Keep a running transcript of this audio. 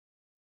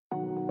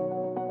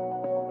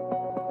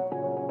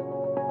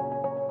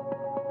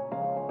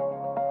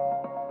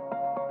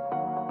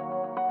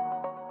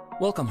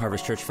Welcome,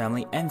 Harvest Church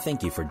family, and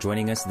thank you for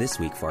joining us this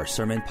week for our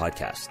sermon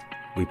podcast.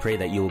 We pray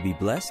that you will be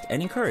blessed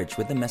and encouraged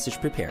with the message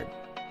prepared.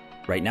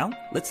 Right now,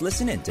 let's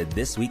listen in to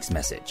this week's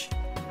message.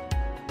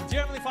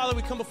 Dear Heavenly Father,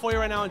 we come before you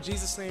right now in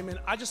Jesus' name, and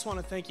I just want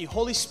to thank you.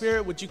 Holy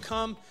Spirit, would you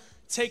come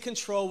take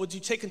control? Would you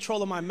take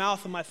control of my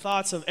mouth and my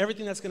thoughts, of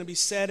everything that's going to be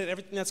said and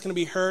everything that's going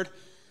to be heard?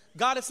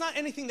 God, it's not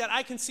anything that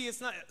I can see,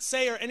 it's not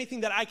say or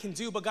anything that I can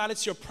do, but God,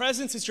 it's your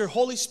presence, it's your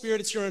Holy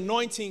Spirit, it's your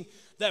anointing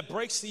that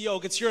breaks the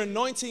yoke. It's your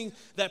anointing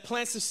that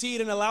plants the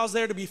seed and allows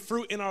there to be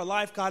fruit in our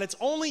life, God. It's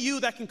only you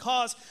that can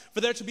cause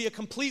for there to be a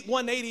complete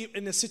 180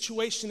 in the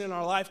situation in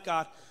our life,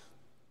 God.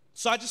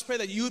 So I just pray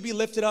that you would be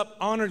lifted up,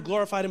 honored,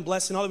 glorified, and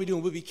blessed in all that we do,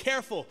 and we'll be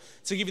careful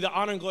to give you the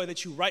honor and glory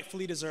that you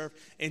rightfully deserve.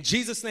 In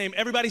Jesus' name,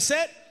 everybody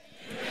said?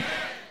 Amen.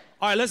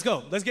 All right, let's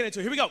go. Let's get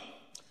into it. Here we go.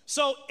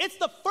 So it's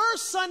the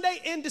first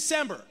Sunday in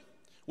December,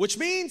 which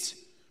means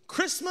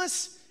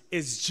Christmas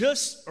is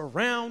just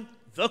around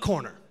the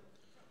corner,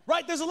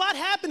 right? There's a lot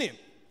happening.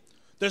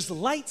 There's the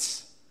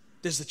lights,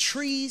 there's the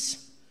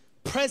trees,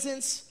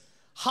 presents,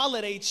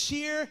 holiday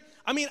cheer.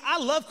 I mean, I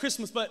love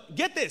Christmas, but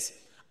get this.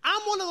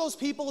 I'm one of those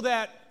people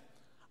that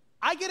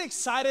I get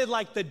excited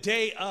like the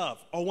day of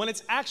or when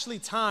it's actually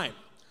time.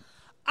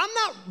 I'm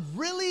not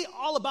really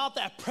all about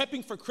that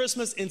prepping for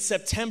Christmas in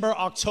September,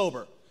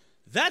 October.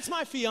 That's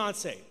my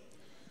fiance.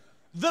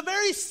 The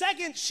very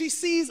second she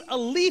sees a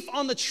leaf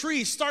on the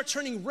tree start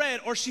turning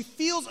red or she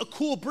feels a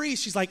cool breeze,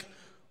 she's like,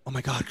 oh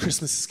my God,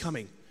 Christmas is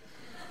coming.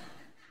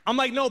 I'm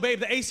like, no, babe,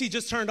 the AC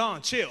just turned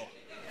on, chill.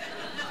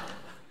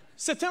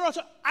 September,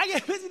 October, I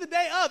get busy the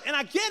day of, and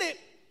I get it,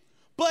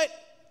 but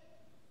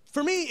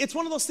for me, it's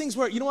one of those things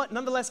where, you know what,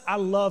 nonetheless, I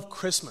love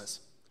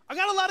Christmas. I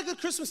got a lot of good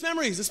Christmas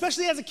memories,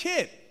 especially as a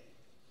kid.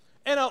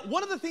 And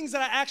one of the things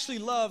that I actually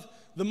love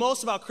the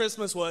most about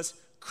Christmas was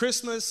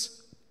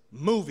Christmas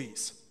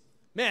movies.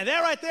 Man,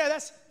 that right there,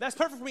 that's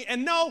perfect for me.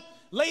 And no,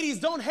 ladies,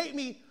 don't hate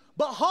me,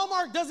 but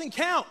Hallmark doesn't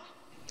count.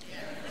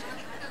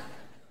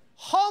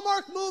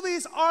 Hallmark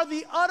movies are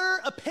the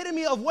utter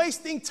epitome of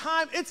wasting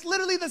time. It's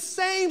literally the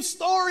same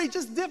story,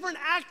 just different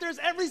actors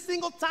every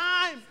single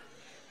time.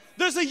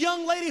 There's a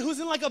young lady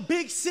who's in like a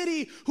big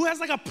city who has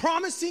like a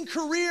promising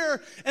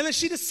career, and then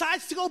she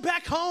decides to go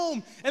back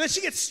home, and then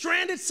she gets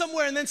stranded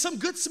somewhere, and then some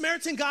good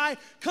Samaritan guy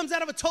comes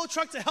out of a tow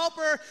truck to help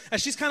her,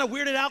 and she's kind of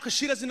weirded out because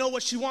she doesn't know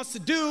what she wants to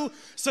do.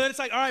 So then it's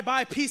like, all right,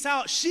 bye, peace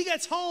out. She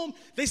gets home,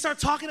 they start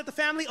talking at the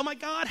family. Oh my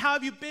God, how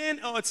have you been?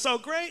 Oh, it's so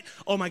great.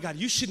 Oh my God,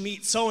 you should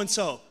meet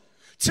so-and-so.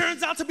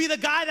 Turns out to be the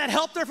guy that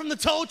helped her from the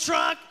tow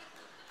truck.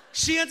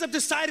 She ends up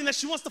deciding that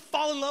she wants to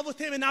fall in love with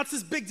him, and now it's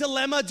this big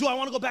dilemma. Do I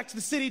want to go back to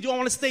the city? Do I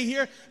want to stay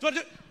here?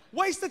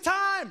 Waste of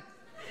time.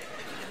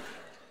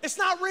 It's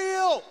not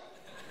real.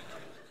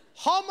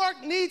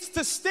 Hallmark needs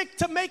to stick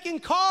to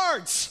making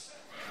cards.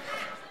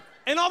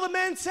 And all the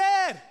men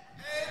said,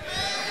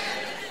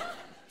 amen.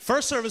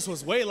 First service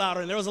was way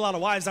louder, and there was a lot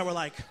of wives that were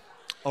like,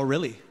 oh,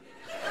 really?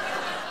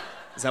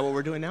 Is that what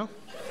we're doing now?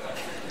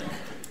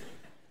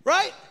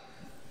 Right?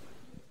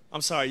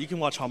 I'm sorry, you can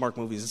watch Hallmark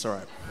movies, it's all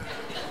right.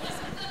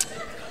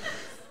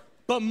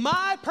 But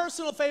my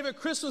personal favorite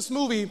Christmas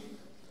movie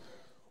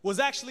was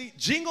actually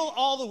Jingle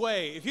All the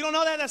Way. If you don't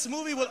know that, that's a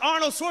movie with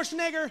Arnold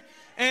Schwarzenegger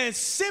and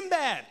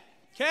Sinbad,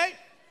 okay?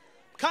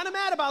 Kind of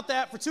mad about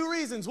that for two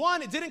reasons.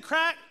 One, it didn't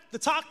crack the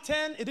top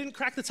 10. It didn't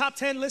crack the top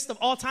 10 list of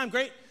all-time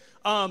great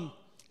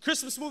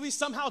Christmas movies.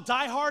 Somehow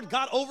Die Hard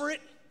got over it.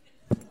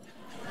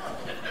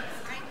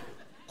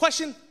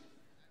 Question,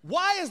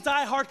 why is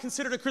Die Hard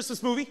considered a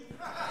Christmas movie?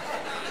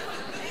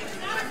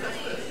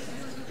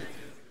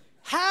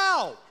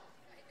 How?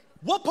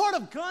 What part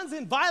of guns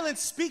and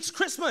violence speaks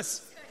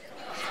Christmas?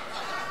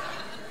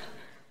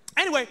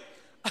 Anyway,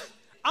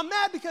 I'm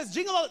mad because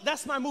Jingle All,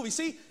 that's my movie.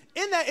 See,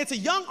 in that, it's a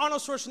young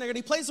Arnold Schwarzenegger, and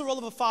he plays the role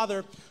of a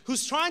father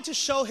who's trying to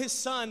show his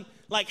son,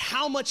 like,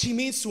 how much he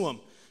means to him.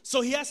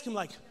 So he asks him,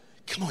 like,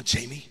 come on,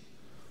 Jamie,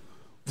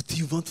 what do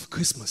you want for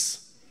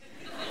Christmas?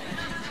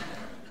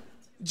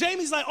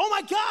 Jamie's like, oh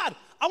my God,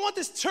 I want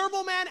this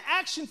Turbo Man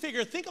action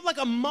figure. Think of like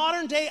a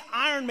modern day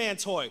Iron Man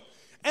toy.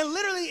 And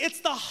literally, it's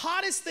the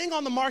hottest thing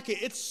on the market.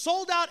 It's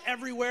sold out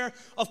everywhere.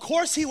 Of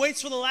course, he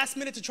waits for the last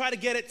minute to try to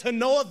get it, to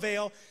no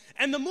avail.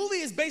 And the movie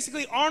is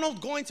basically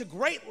Arnold going to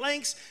great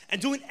lengths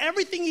and doing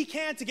everything he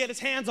can to get his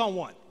hands on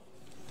one.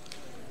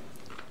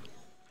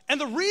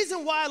 And the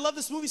reason why I love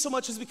this movie so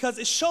much is because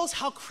it shows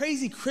how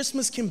crazy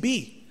Christmas can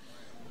be.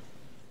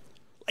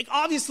 Like,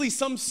 obviously,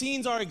 some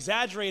scenes are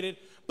exaggerated,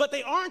 but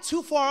they aren't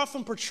too far off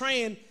from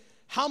portraying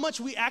how much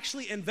we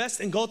actually invest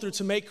and go through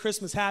to make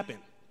Christmas happen.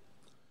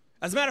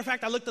 As a matter of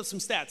fact, I looked up some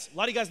stats. A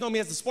lot of you guys know me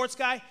as the sports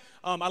guy.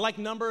 I like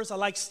numbers, I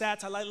like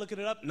stats, I like looking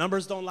it up.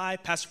 Numbers don't lie.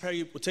 Pastor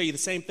Perry will tell you the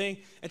same thing.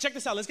 And check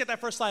this out, let's get that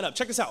first slide up.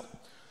 Check this out.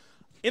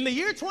 In the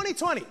year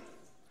 2020,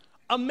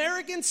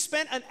 Americans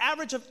spent an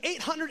average of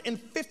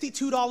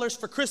 $852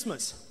 for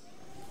Christmas.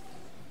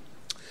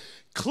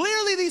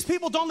 Clearly, these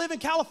people don't live in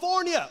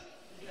California.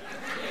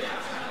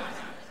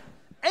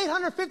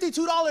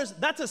 $852,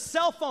 that's a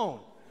cell phone.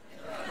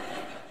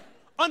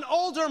 An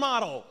older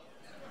model.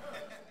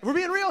 We're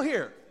being real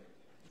here.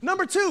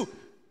 Number two,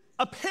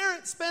 A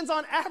parent spends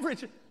on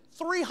average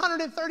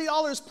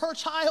 $330 per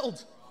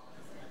child.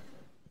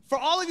 For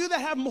all of you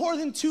that have more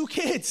than 2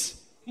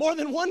 kids, more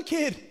than 1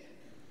 kid,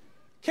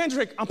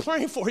 Kendrick, I'm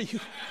praying for you.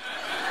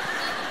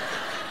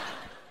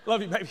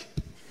 Love you, baby.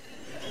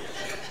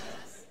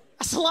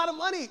 That's a lot of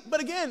money. But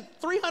again,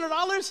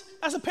 $300,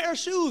 that's a pair of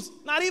shoes.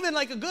 Not even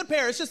like a good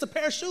pair, it's just a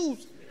pair of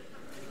shoes.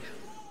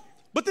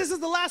 But this is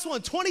the last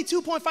one.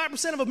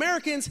 22.5% of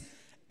Americans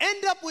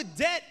end up with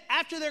debt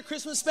after their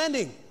Christmas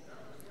spending.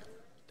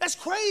 That's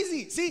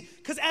crazy. See,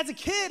 because as a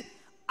kid,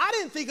 I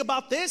didn't think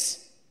about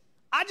this.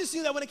 I just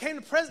knew that when it came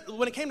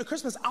to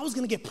Christmas, I was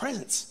going to get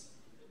presents.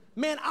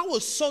 Man,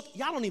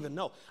 y'all don't even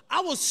know.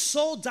 I was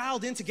so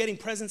dialed into getting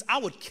presents, I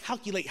would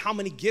calculate how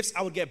many gifts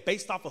I would get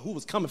based off of who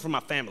was coming from my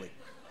family.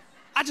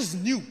 I just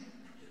knew.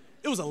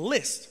 It was a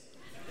list.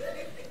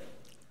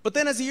 But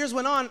then as the years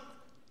went on,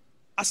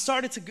 I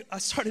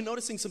started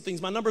noticing some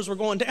things. My numbers were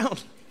going down.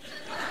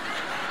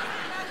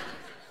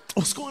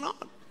 What's going on?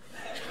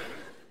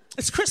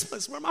 It's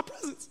Christmas. Where are my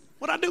presents?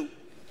 What'd I do?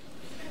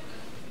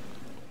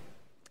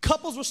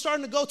 Couples were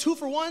starting to go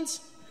 2-for-1s.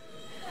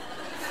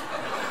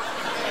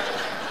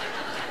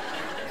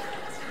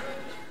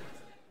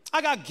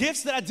 I got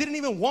gifts that I didn't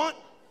even want,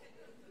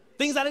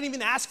 things I didn't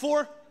even ask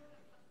for.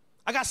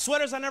 I got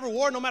sweaters I never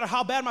wore, no matter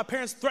how bad my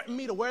parents threatened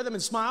me to wear them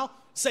and smile,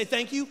 say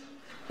thank you.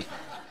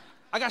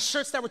 I got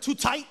shirts that were too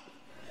tight.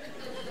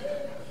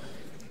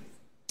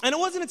 And it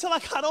wasn't until I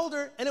got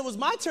older and it was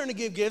my turn to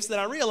give gifts that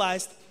I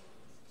realized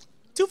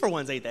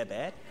 2-for-1s ain't that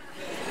bad.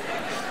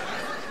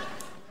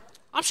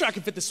 I'm sure I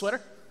can fit this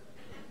sweater.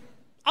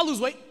 I'll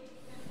lose weight.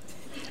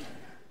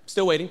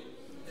 Still waiting.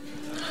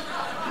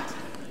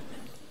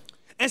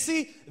 And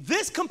see,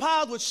 this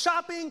compiled with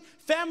shopping,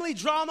 family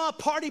drama,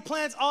 party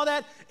plans, all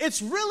that,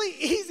 it's really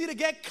easy to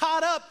get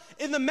caught up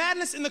in the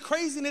madness and the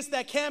craziness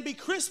that can be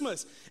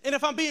Christmas. And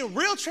if I'm being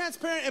real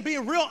transparent and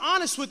being real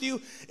honest with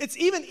you, it's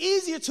even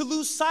easier to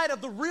lose sight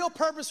of the real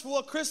purpose for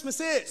what Christmas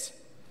is.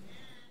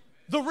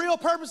 The real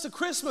purpose of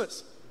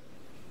Christmas.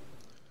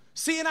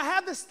 See, and I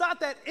have this thought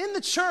that in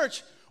the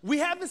church, we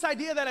have this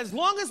idea that as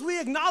long as we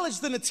acknowledge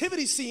the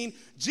nativity scene,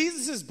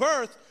 Jesus'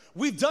 birth,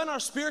 we've done our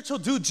spiritual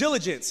due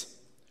diligence.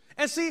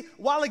 And see,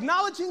 while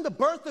acknowledging the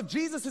birth of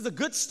Jesus is a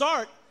good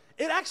start,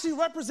 it actually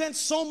represents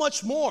so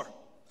much more.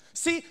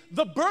 See,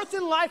 the birth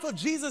and life of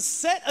Jesus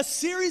set a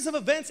series of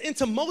events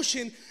into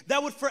motion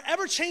that would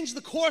forever change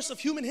the course of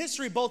human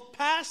history, both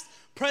past,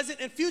 present,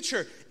 and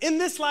future, in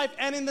this life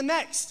and in the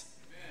next.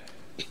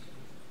 Amen.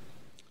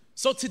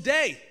 So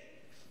today,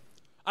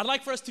 I'd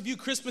like for us to view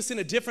Christmas in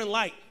a different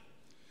light.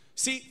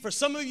 See, for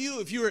some of you,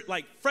 if you're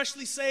like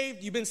freshly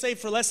saved, you've been saved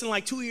for less than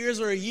like 2 years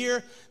or a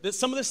year, that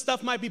some of this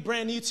stuff might be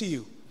brand new to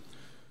you.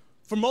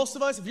 For most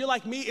of us, if you're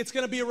like me, it's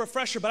going to be a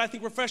refresher, but I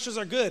think refreshers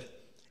are good.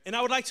 And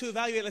I would like to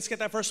evaluate, let's get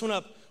that first one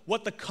up,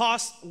 what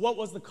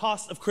was the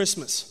cost of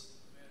Christmas?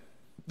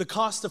 The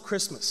cost of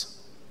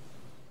Christmas.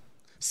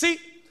 See,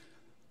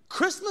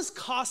 Christmas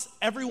costs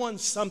everyone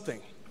something.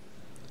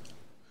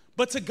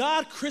 But to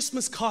God,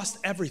 Christmas costs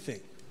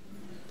everything.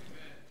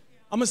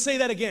 I'm going to say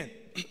that again.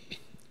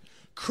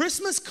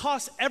 Christmas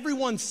costs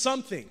everyone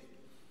something.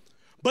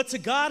 But to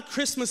God,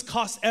 Christmas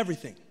costs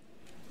everything.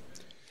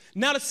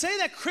 Now, to say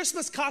that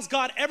Christmas cost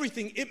God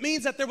everything, it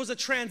means that there was a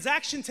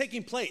transaction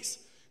taking place.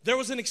 There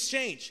was an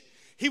exchange.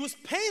 He was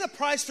paying a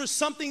price for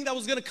something that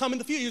was going to come in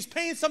the future. He was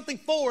paying something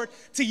forward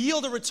to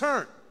yield a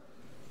return.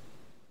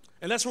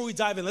 And that's where we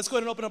dive in. Let's go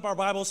ahead and open up our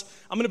Bibles.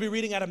 I'm going to be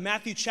reading out of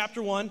Matthew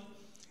chapter 1.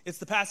 It's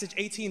the passage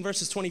 18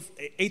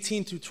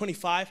 through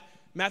 25.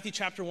 Matthew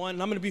chapter 1.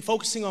 And I'm going to be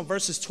focusing on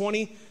verses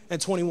 20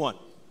 and 21.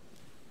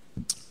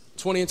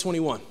 20 and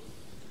 21.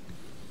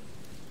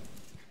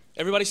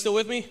 Everybody still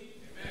with me?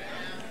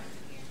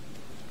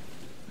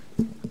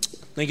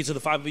 Thank you to the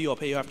 5 of you. I'll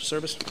pay you after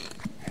service.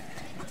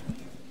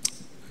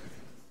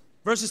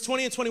 Verses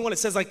 20 and 21, it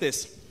says like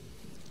this.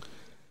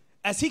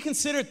 As he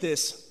considered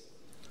this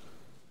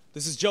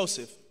is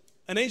Joseph.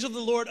 An angel of the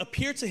Lord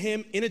appeared to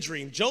him in a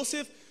dream.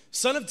 Joseph,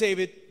 son of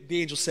David,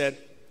 the angel said,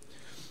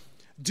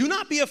 do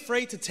not be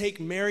afraid to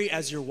take Mary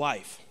as your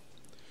wife,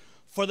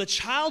 for the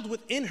child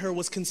within her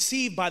was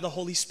conceived by the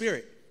Holy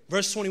Spirit.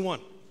 Verse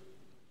 21.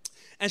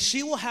 And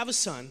she will have a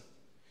son,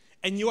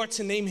 and you are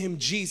to name him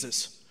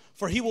Jesus,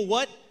 for he will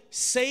what?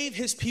 Save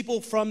his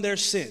people from their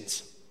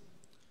sins.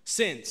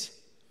 Sins.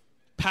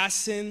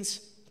 Past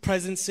sins,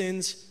 present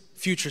sins,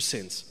 future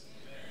sins.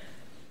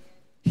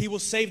 He will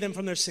save them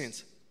from their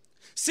sins.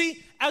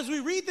 See, as we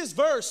read this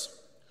verse,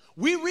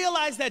 we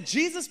realize that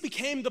Jesus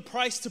became the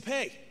price to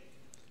pay.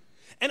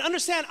 And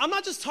understand, I'm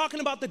not just talking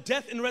about the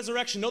death and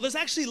resurrection. No, there's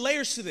actually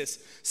layers to this.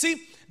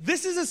 See,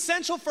 this is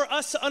essential for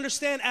us to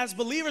understand as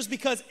believers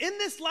because in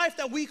this life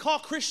that we call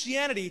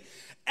Christianity,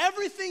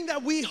 everything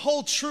that we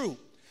hold true,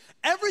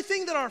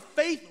 everything that our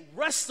faith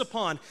rests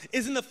upon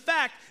is in the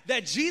fact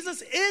that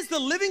Jesus is the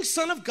living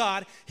Son of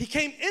God. He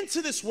came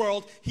into this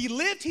world, he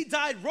lived, he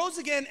died, rose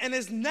again, and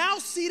is now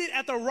seated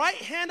at the right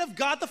hand of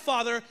God the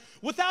Father.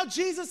 Without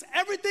Jesus,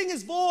 everything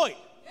is void.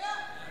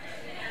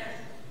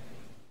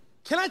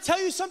 Can I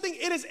tell you something?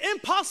 It is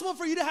impossible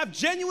for you to have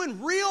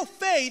genuine, real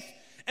faith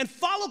and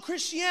follow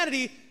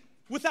Christianity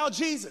without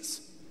Jesus.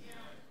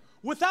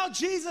 Without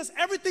Jesus,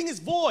 everything is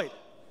void.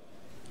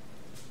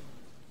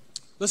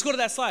 Let's go to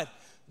that slide.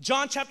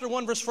 John chapter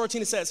 1, verse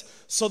 14, it says,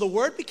 "So the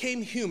Word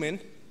became human,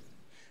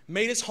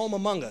 made his home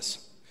among us.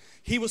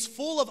 He was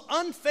full of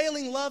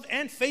unfailing love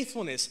and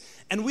faithfulness,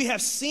 and we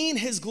have seen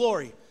his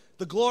glory,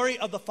 the glory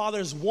of the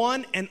Father's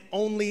one and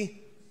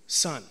only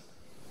Son."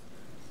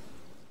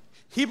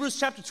 Hebrews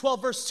chapter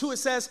 12, verse 2, it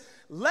says,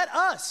 "Let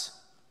us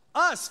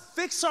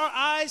fix our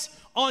eyes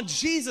on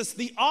Jesus,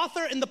 the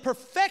author and the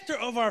perfecter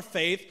of our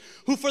faith,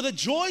 who for the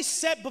joy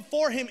set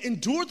before him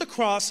endured the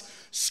cross,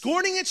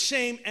 scorning its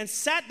shame, and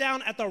sat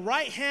down at the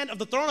right hand of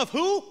the throne of"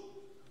 who?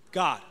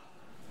 God.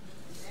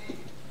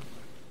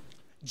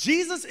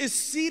 Jesus is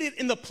seated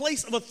in the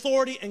place of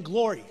authority and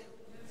glory.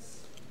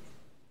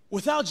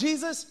 Without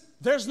Jesus,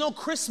 there's no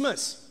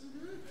Christmas.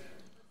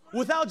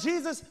 Without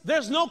Jesus,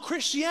 there's no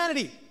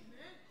Christianity.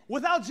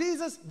 Without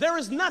Jesus, there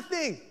is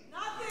nothing.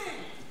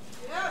 Nothing.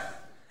 Yes.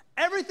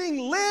 Everything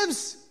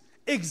lives,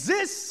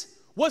 exists,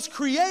 was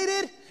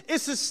created,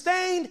 is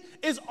sustained,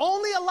 is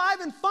only alive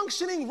and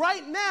functioning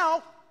right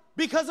now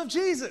because of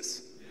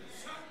Jesus.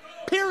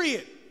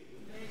 Period.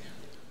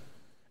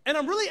 And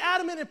I'm really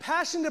adamant and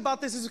passionate about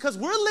this is because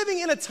we're living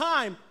in a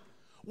time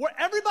where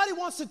everybody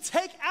wants to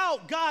take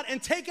out God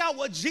and take out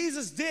what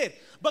Jesus did.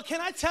 But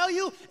can I tell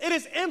you, it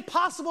is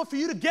impossible for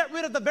you to get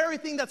rid of the very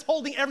thing that's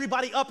holding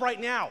everybody up right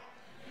now.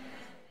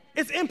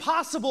 It's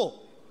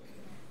impossible.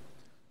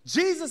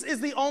 Jesus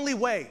is the only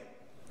way.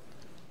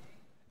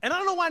 And I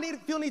don't know why I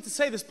feel need to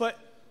say this, but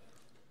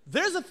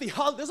there's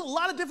a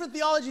lot of different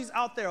theologies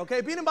out there,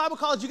 okay? Being in Bible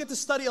college, you get to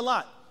study a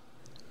lot.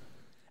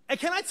 And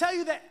can I tell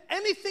you that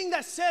anything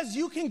that says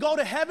you can go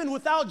to heaven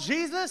without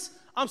Jesus,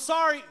 I'm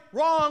sorry,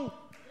 wrong,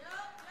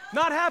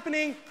 not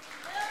happening,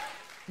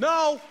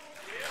 no.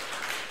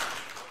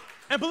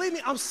 And believe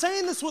me, I'm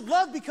saying this with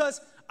love because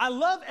I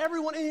love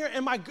everyone in here,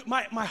 and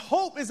my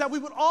hope is that we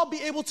would all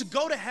be able to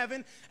go to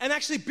heaven and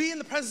actually be in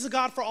the presence of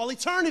God for all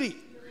eternity.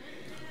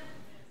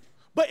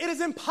 But it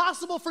is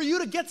impossible for you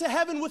to get to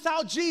heaven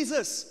without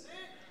Jesus.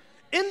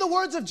 In the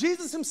words of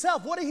Jesus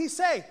himself, what did he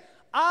say?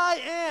 "I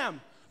am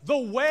the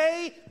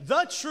way,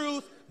 the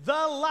truth,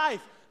 the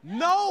life.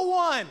 No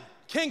one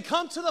can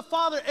come to the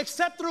Father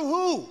except through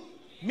who?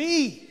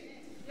 Me."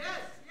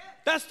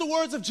 That's the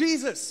words of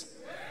Jesus.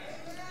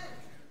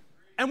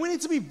 And we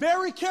need to be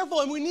very careful,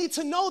 and we need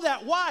to know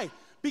that. Why?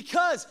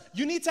 Because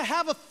you need to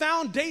have a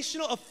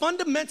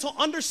fundamental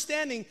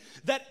understanding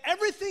that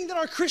everything that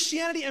our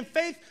Christianity and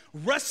faith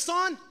rests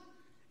on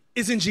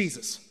is in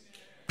Jesus.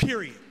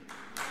 Period.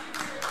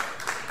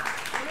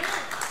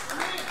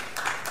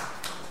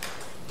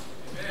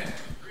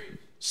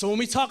 So when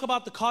we talk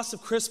about the cost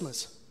of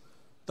Christmas,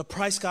 the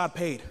price God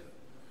paid,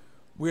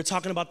 we're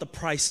talking about the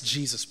price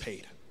Jesus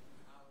paid.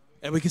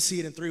 And we can see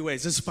it in three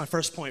ways. This is my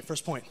first point.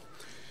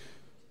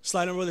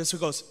 Slide over this, it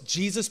goes,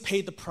 Jesus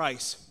paid the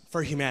price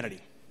for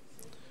humanity.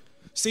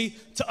 See,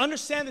 to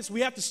understand this, we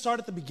have to start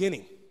at the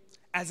beginning,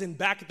 as in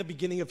back at the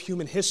beginning of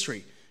human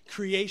history,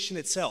 creation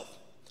itself.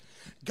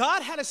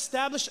 God had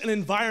established an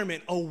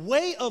environment, a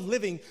way of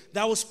living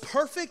that was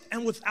perfect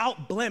and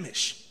without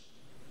blemish.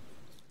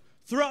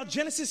 Throughout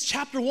Genesis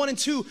chapter 1 and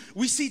 2,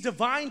 we see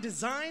divine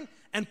design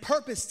and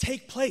purpose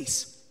take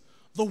place.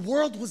 The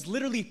world was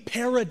literally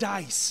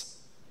paradise.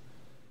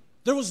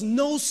 There was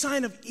no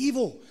sign of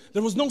evil.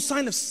 There was no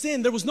sign of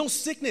sin. There was no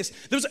sickness.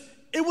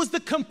 It was the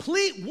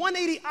complete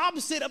 180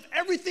 opposite of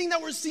everything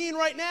that we're seeing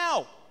right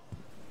now.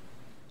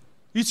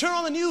 You turn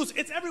on the news,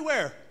 it's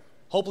everywhere.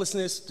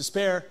 Hopelessness,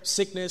 despair,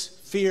 sickness,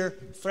 fear,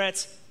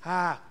 threats,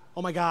 oh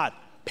my God,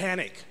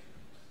 panic.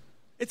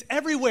 It's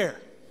everywhere.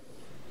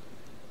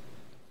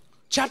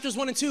 Chapters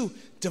 1 and 2,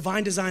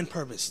 divine design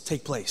purpose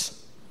take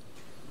place.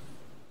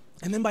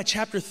 And then by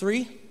chapter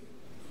 3,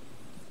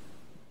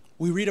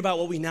 we read about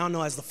what we now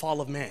know as the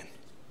fall of man,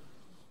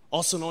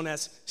 also known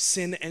as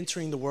sin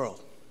entering the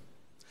world.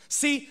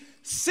 See,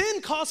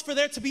 sin caused for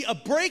there to be a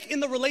break in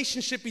the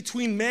relationship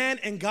between man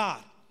and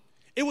God.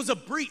 It was a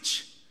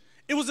breach.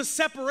 It was a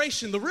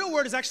separation. The real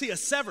word is actually a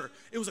sever.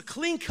 It was a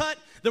clean cut.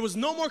 There was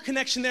no more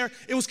connection there.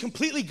 It was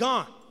completely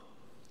gone.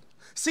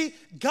 See,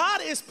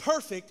 God is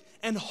perfect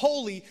and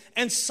holy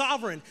and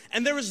sovereign,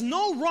 and there is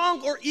no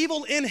wrong or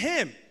evil in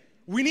him.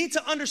 We need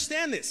to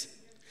understand this.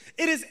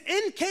 It is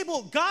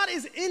incapable, God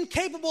is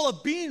incapable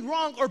of being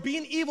wrong or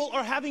being evil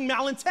or having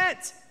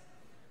malintent.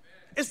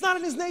 It's not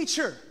in his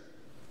nature.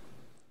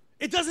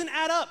 It doesn't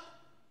add up.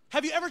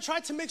 Have you ever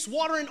tried to mix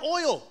water and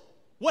oil?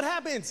 What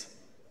happens?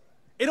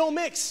 It don't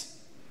mix.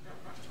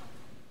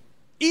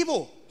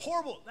 Evil,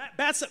 horrible,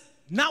 bad stuff.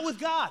 Not with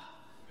God.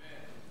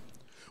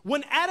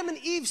 When Adam and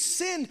Eve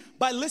sinned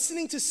by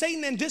listening to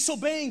Satan and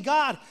disobeying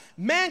God,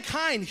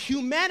 mankind,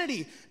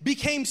 humanity,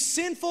 became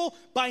sinful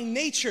by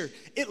nature.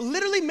 It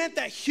literally meant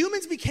that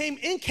humans became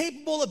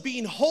incapable of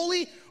being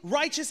holy,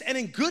 righteous, and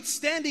in good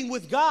standing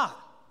with God.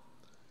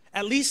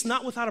 At least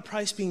not without a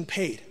price being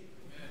paid.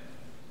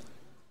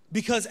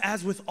 Because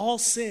as with all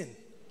sin,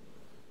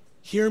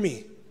 hear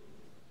me,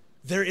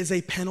 there is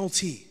a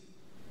penalty.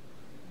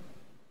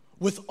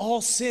 With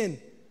all sin,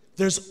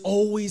 there's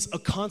always a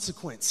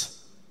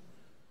consequence,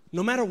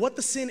 no matter what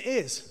the sin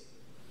is.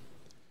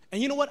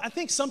 And you know what? I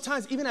think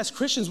sometimes, even as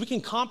Christians, we can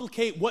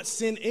complicate what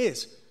sin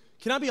is.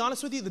 Can I be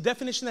honest with you? The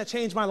definition that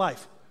changed my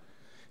life.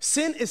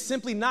 Sin is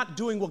simply not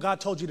doing what God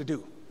told you to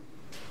do.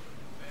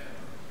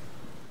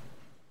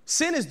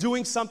 Sin is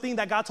doing something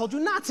that God told you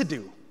not to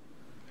do.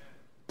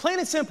 Plain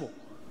and simple.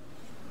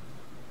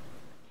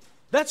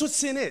 That's what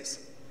sin is.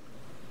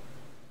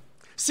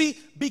 See,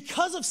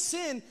 because of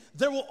sin,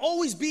 there was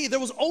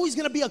always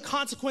going to be a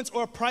consequence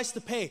or a price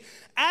to pay.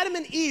 Adam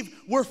and Eve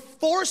were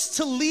forced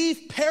to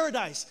leave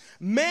paradise.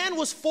 Man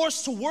was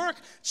forced to work.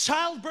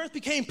 Childbirth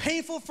became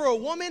painful for a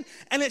woman,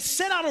 and it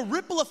set out a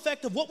ripple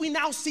effect of what we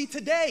now see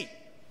today.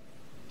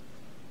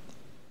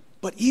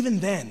 But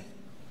even then,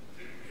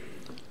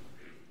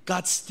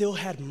 God still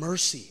had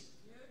mercy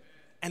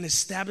and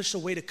established a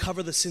way to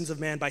cover the sins of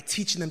man by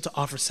teaching them to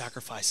offer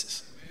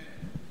sacrifices.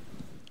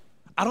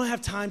 I don't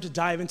have time to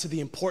dive into the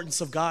importance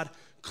of God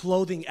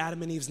clothing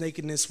Adam and Eve's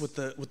nakedness with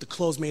the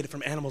clothes made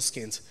from animal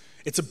skins.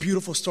 It's a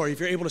beautiful story. If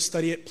you're able to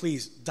study it,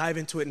 please dive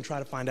into it and try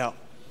to find out.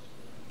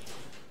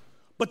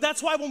 But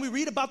that's why when we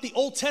read about the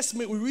Old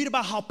Testament, we read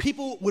about how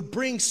people would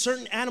bring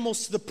certain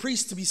animals to the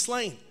priest to be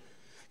slain.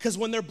 Because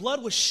when their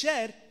blood was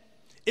shed,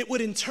 it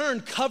would in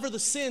turn cover the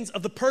sins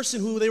of the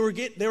person who they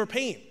were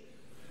paying.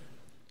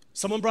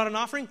 Someone brought an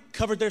offering,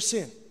 covered their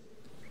sin.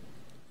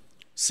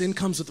 Sin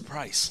comes with a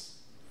price.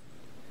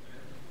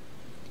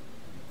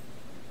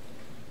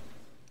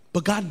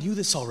 But God knew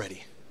this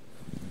already.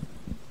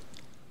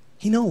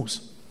 He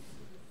knows.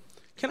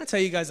 Can I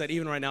tell you guys that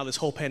even right now, this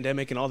whole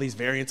pandemic and all these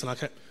variants,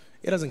 and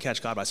it doesn't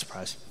catch God by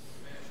surprise.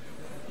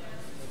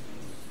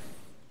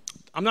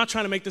 I'm not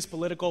trying to make this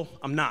political.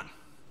 I'm not.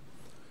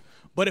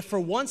 But if for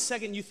 1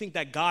 second you think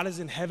that God is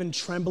in heaven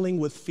trembling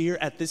with fear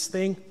at this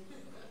thing,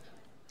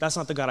 that's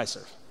not the God I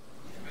serve.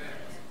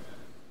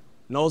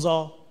 Knows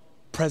all,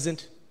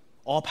 present,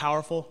 all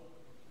powerful.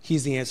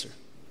 He's the answer.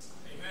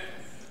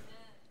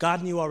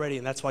 God knew already,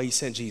 and that's why he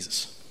sent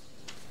Jesus.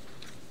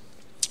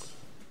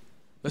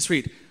 Let's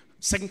read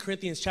 2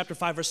 Corinthians chapter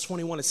 5, verse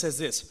 21. It says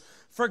this: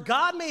 "For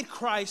God made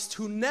Christ,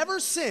 who never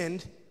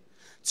sinned,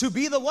 to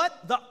be the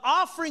what? The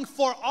offering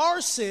for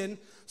our sin,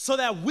 so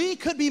that we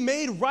could be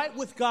made right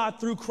with God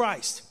through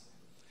Christ."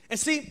 And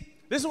see,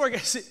 this is where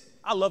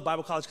I love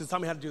Bible college because it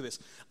taught me how to do this.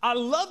 I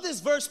love this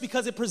verse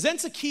because it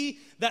presents a key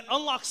that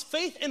unlocks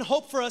faith and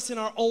hope for us in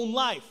our own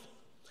life.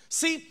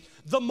 See,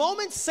 the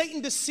moment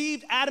Satan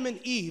deceived Adam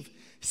and Eve,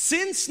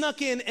 sin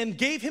snuck in and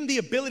gave him the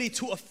ability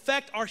to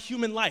affect our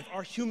human life,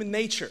 our human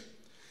nature.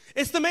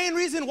 It's the main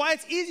reason why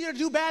it's easier to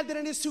do bad than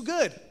it is to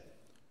good.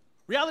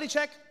 Reality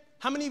check.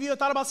 How many of you have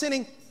thought about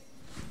sinning?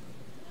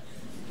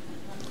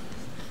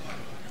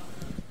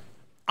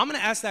 I'm going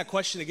to ask that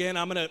question again.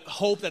 I'm going to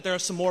hope that there are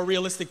some more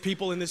realistic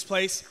people in this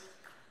place.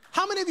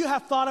 How many of you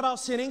have thought about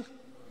sinning?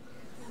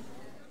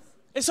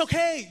 It's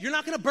okay. You're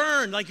not going to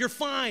burn. Like, you're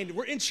fine.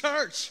 We're in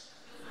church.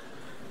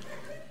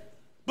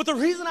 But the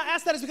reason I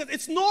ask that is because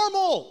it's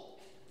normal.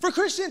 For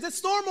Christians,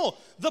 it's normal.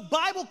 The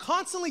Bible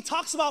constantly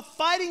talks about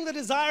fighting the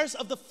desires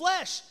of the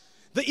flesh,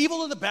 the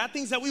evil and the bad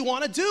things that we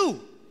want to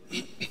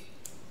do.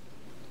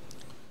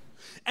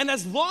 And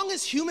as long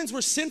as humans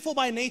were sinful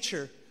by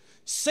nature,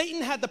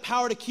 Satan had the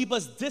power to keep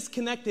us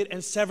disconnected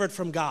and severed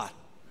from God.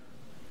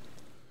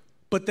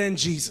 But then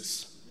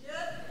Jesus.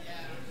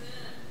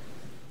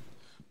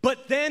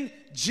 But then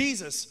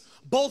Jesus,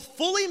 both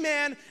fully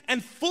man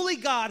and fully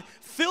God,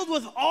 filled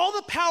with all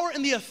the power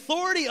and the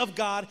authority of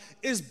God,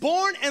 is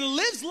born and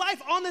lives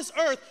life on this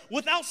earth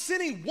without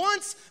sinning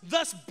once,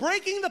 thus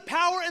breaking the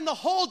power and the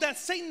hold that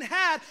Satan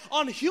had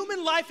on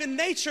human life and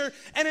nature,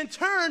 and in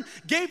turn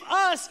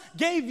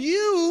gave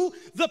you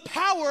the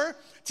power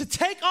to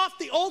take off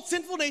the old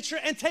sinful nature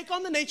and take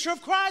on the nature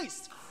of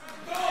Christ.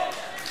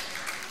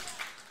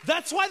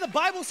 That's why the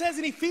Bible says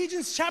in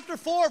Ephesians chapter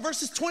 4,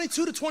 verses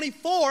 22 to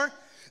 24,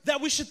 that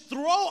we should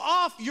throw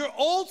off your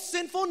old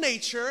sinful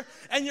nature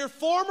and your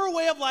former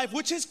way of life,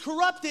 which is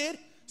corrupted,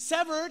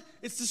 severed,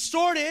 it's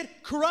distorted,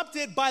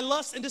 corrupted by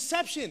lust and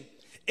deception.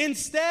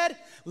 Instead,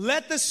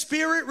 let the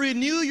Spirit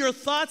renew your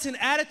thoughts and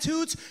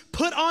attitudes.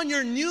 Put on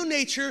your new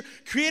nature,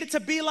 created to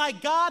be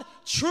like God,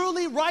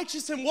 truly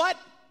righteous and what?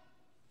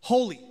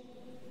 Holy.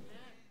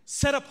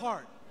 Set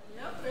apart.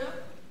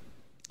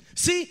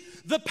 See,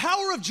 the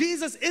power of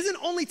Jesus isn't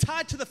only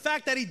tied to the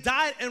fact that he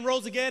died and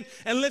rose again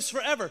and lives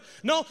forever.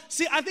 No,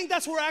 see, I think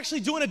that's where we're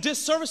actually doing a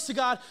disservice to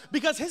God,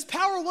 because his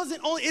power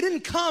it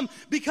didn't come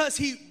because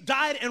he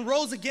died and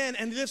rose again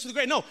and lives for the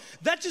grave. No,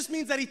 that just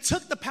means that he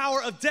took the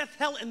power of death,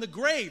 hell, and the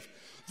grave.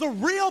 The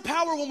real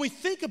power, when we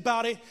think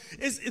about it,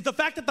 is the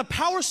fact that the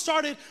power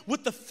started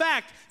with the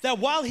fact that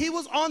while he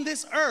was on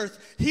this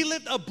earth, he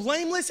lived a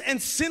blameless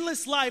and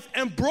sinless life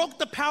and broke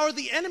the power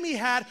the enemy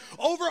had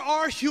over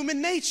our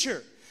human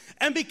nature.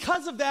 And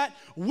because of that,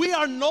 we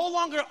are no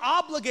longer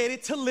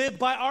obligated to live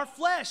by our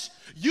flesh.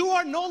 You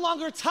are no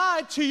longer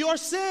tied to your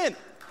sin.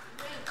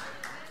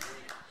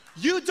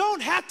 You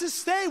don't have to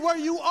stay where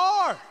you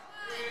are.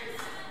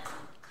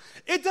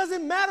 It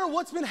doesn't matter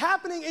what's been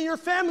happening in your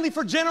family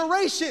for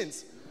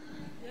generations.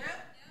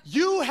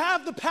 You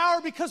have the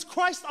power because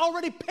Christ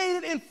already paid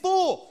it in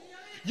full.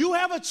 You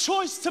have a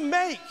choice to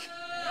make.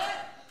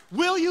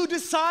 Will you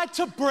decide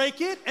to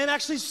break it and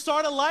actually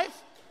start a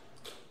life?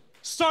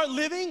 Start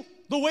living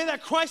the way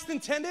that Christ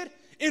intended,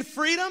 in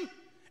freedom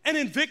and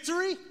in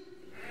victory?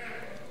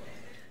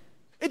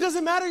 It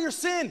doesn't matter your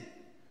sin.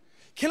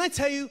 Can I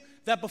tell you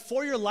that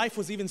before your life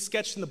was even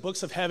sketched in the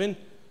books of heaven,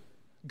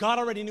 God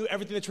already knew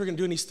everything that you were going to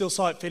do, and he still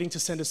saw it fitting to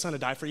send his son to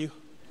die for you?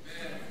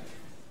 Amen.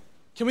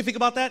 Can we think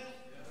about that?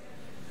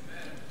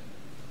 Amen.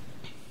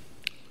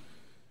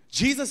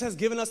 Jesus has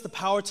given us the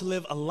power to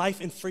live a life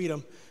in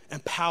freedom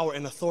and power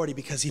and authority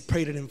because he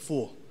paid it in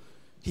full.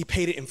 He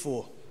paid it in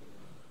full.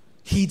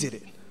 He did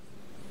it.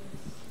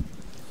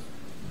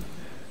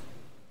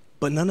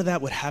 But none of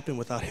that would happen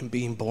without him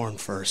being born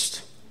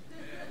first.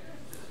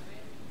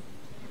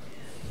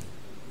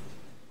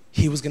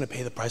 He was going to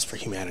pay the price for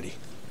humanity.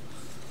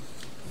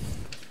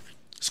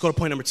 Let's go to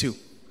point number 2.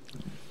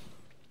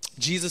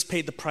 Jesus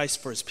paid the price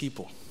for his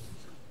people.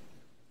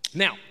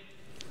 Now,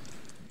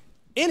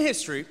 in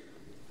history,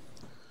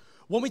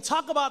 when we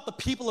talk about the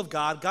people of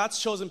God, God's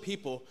chosen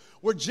people,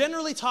 we're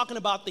generally talking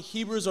about the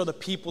Hebrews or the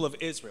people of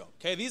Israel.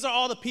 Okay, these are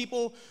all the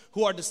people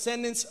who are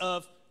descendants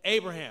of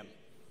Abraham,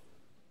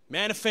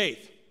 man of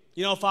faith.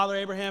 You know, Father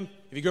Abraham,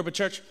 if you grew up in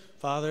church,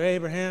 Father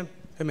Abraham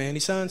had many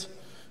sons.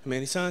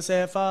 Many sons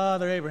said,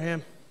 Father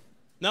Abraham.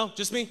 No,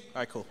 just me?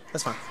 All right, cool.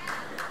 That's fine.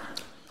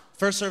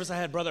 First service, I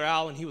had Brother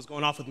Al, and he was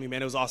going off with me,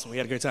 man. It was awesome. We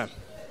had a great time.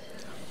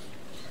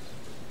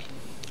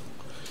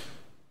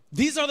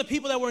 These are the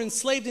people that were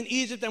enslaved in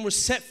Egypt and were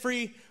set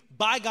free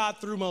by God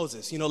through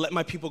Moses. You know, let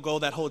my people go,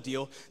 that whole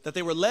deal. That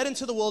they were led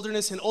into the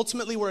wilderness and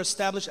ultimately were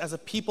established as a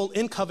people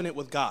in covenant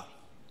with God.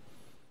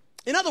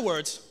 In other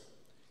words,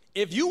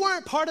 if you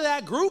weren't part of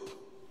that group,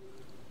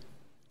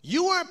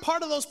 you weren't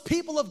part of those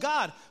people of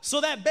God.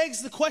 So that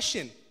begs the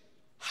question,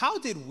 how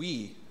did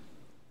we,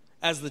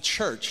 as the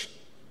church,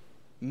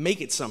 make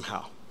it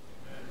somehow?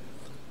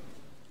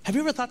 Have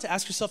you ever thought to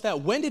ask yourself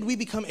that? When did we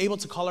become able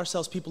to call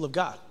ourselves people of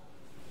God?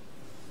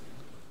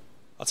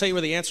 I'll tell you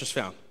where the answer is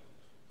found.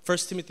 1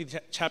 Timothy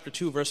chapter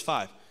 2, verse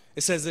 5.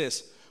 It says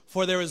this,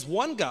 for there is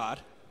one God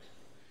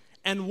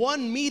and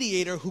one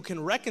mediator who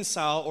can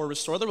reconcile or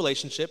restore the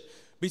relationship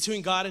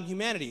between God and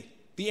humanity.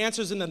 The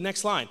answer is in the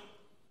next line.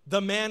 The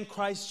man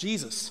Christ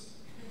Jesus.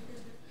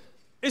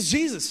 It's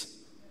Jesus.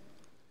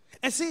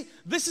 And see,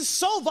 this is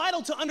so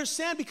vital to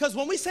understand because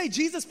when we say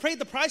Jesus paid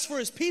the price for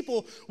his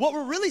people, what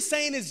we're really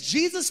saying is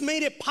Jesus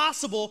made it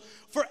possible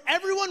for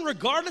everyone,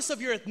 regardless of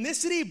your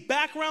ethnicity,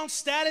 background,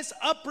 status,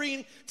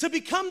 upbringing, to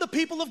become the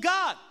people of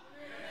God.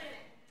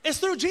 It's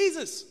through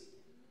Jesus.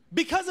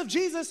 Because of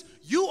Jesus,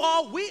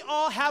 we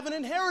all have an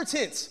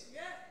inheritance.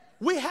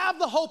 We have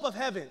the hope of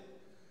heaven.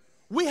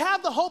 We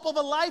have the hope of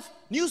a life.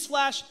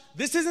 Newsflash,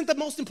 this isn't the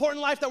most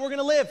important life that we're going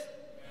to live.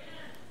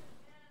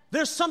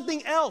 There's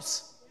something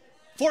else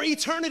for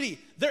eternity.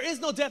 There is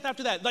no death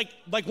after that.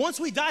 Like once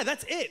we die,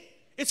 that's it.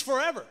 It's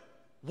forever,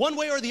 one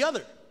way or the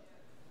other.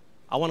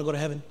 I want to go to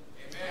heaven.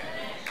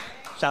 Amen.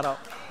 Shout out.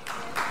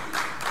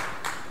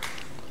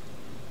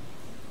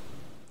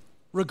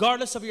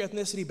 Regardless of your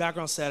ethnicity,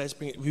 background, status,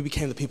 we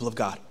became the people of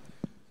God.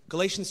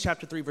 Galatians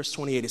chapter 3, verse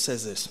 28, it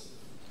says this.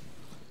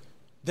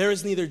 There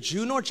is neither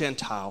Jew nor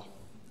Gentile,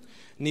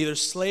 neither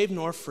slave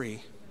nor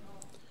free,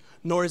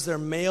 nor is there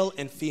male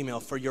and female,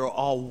 for you're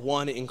all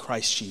one in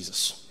Christ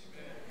Jesus.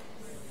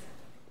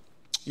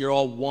 You're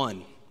all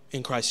one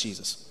in Christ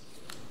Jesus.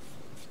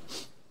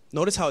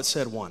 Notice how it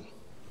said one.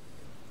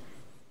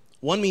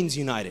 One means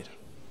united.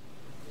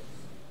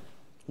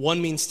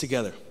 One means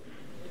together.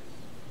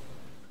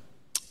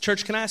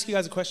 Church, can I ask you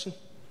guys a question?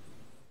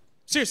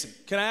 Seriously,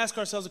 can I ask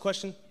ourselves a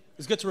question?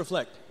 It's good to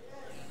reflect.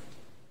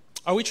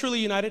 Are we truly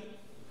united?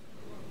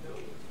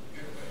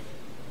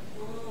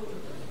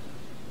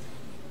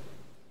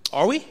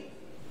 Are we?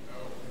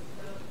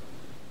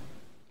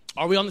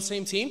 Are we on the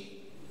same team?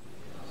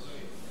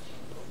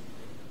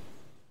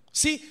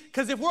 See,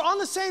 because if we're on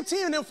the same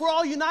team and if we're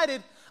all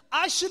united,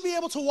 I should be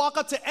able to walk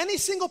up to any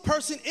single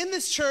person in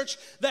this church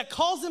that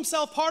calls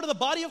themselves part of the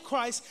body of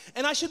Christ,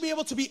 and I should be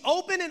able to be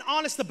open and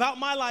honest about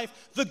my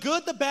life, the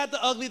good, the bad,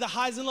 the ugly, the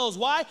highs and lows.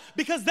 Why?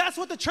 Because that's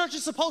what the church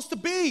is supposed to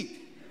be.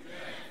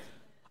 Amen.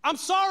 I'm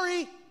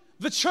sorry,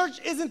 the church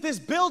isn't this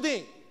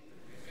building.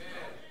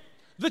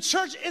 The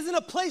church isn't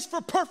a place for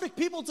perfect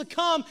people to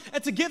come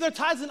and to give their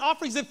tithes and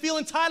offerings and feel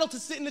entitled to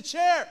sit in the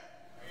chair.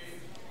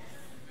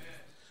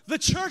 The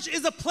church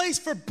is a place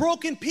for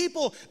broken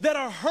people that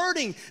are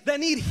hurting, that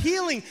need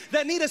healing,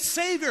 that need a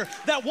Savior,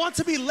 that want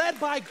to be led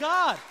by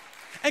God.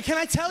 And can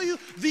I tell you,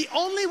 the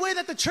only way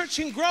that the church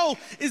can grow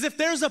is if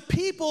there's a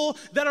people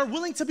that are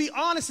willing to be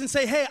honest and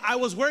say, hey, I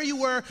was where you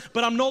were,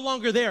 but I'm no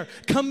longer there.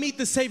 Come meet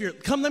the Savior.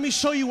 Come, let me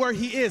show you where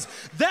he is.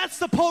 That's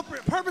the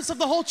purpose of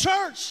the whole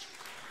church.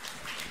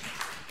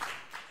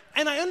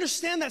 And I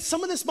understand that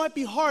some of this might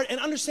be hard, and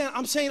understand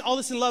I'm saying all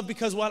this in love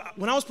because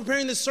when I was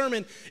preparing this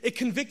sermon, it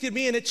convicted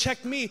me and it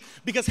checked me,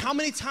 because how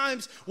many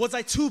times was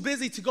I too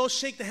busy to go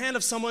shake the hand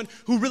of someone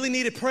who really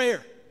needed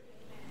prayer?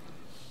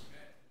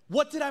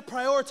 What did I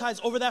prioritize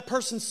over that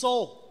person's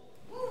soul?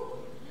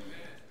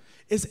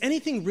 Is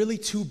anything really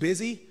too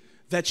busy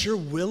that you're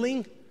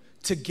willing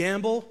to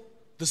gamble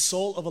the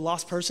soul of a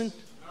lost person?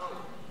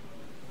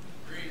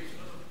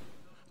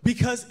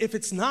 Because if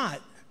it's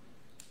not,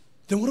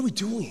 then what are we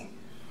doing?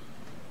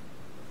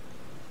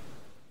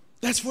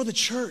 That's for the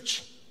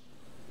church.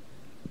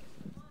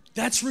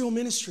 That's real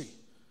ministry,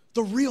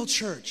 the real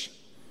church.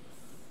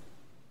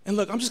 And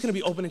look, I'm just gonna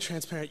be open and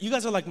transparent. You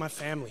guys are like my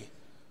family.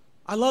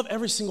 I love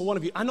every single one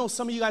of you. I know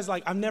some of you guys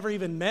like I've never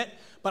even met,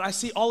 but I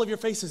see all of your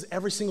faces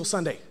every single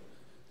Sunday,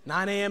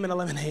 9 a.m. and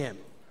 11 a.m.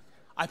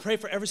 I pray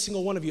for every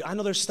single one of you. I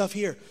know there's stuff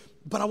here,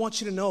 but I want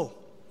you to know,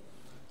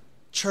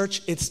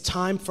 church, it's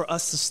time for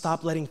us to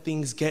stop letting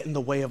things get in the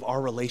way of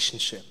our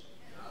relationship.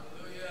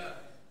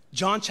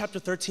 John chapter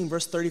 13,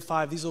 verse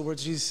 35, these are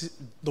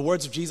the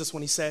words of Jesus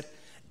when he said,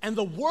 "And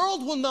the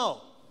world will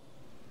know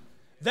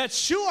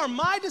that you are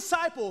my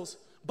disciples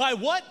by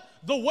what?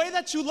 The way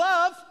that you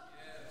love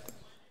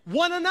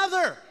one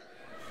another.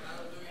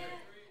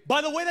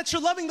 By the way that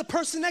you're loving the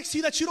person next to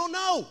you that you don't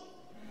know."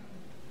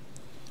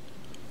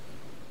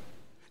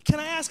 Can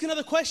I ask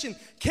another question?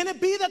 Can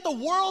it be that the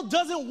world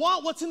doesn't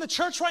want what's in the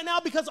church right now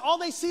because all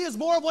they see is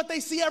more of what they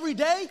see every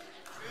day?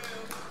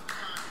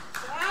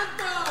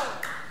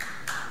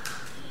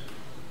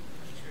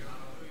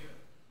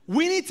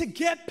 We need to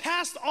get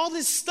past all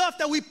this stuff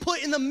that we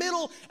put in the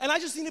middle, and I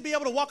just need to be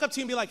able to walk up to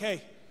you and be like,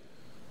 "Hey,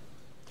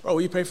 bro,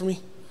 will you pray for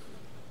me?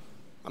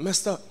 I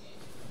messed up.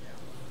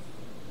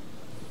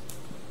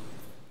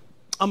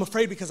 I'm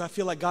afraid because I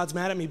feel like God's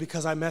mad at me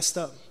because I messed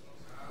up."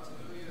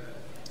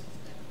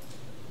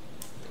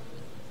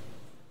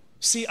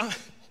 See,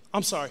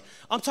 I'm sorry.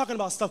 I'm talking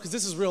about stuff because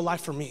this is real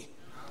life for me.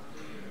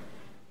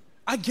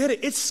 I get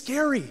it. It's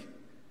scary.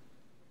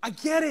 I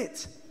get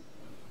it.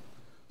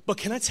 But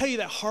can I tell you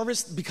that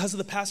Harvest, because of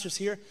the pastors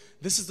here,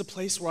 this is the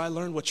place where I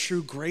learned what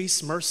true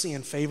grace, mercy,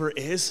 and favor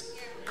is.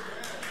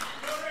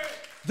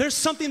 There's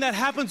something that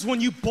happens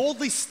when you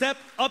boldly step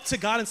up to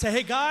God and say,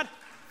 "Hey, God,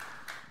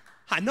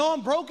 I know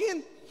I'm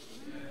broken.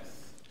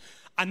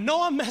 I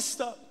know I'm messed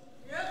up.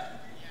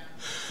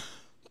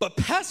 But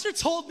Pastor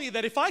told me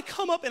that if I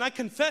come up and I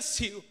confess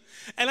to you,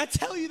 and I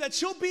tell you that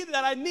you'll be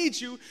that I need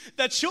you,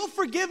 that you'll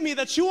forgive me,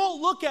 that you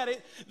won't look at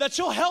it, that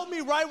you'll help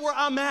me right where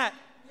I'm at."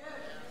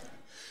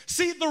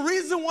 See, the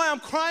reason why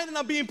I'm crying and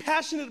I'm being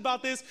passionate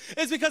about this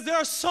is because there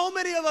are so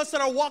many of us that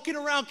are walking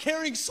around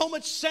carrying so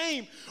much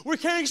shame. We're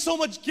carrying so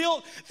much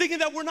guilt, thinking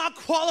that we're not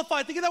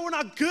qualified, thinking that we're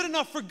not good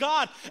enough for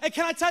God. And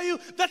can I tell you,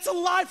 that's a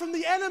lie from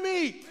the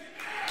enemy.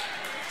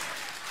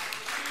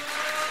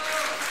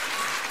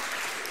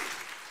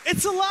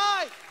 It's a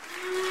lie.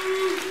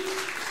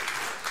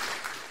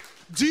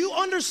 Do you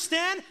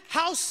understand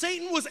how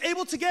Satan was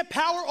able to get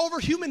power over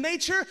human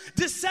nature?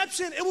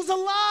 Deception. It was a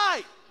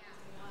lie.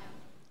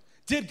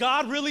 Did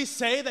God really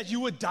say that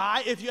you would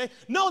die if you ate?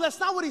 No, that's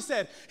not what he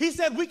said. He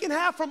said we can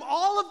have from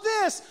all of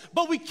this,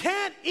 but we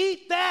can't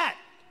eat that.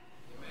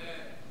 Amen.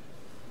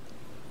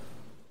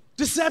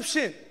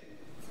 Deception.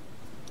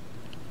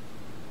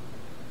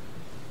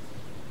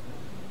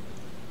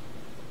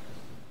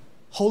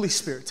 Holy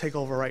Spirit, take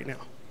over right now.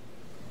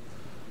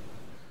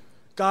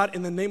 God,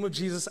 in the name of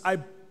Jesus, I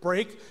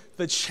break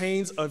the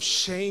chains of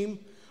shame,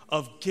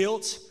 of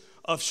guilt,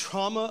 of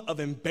trauma, of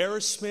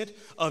embarrassment,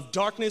 of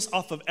darkness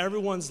off of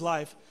everyone's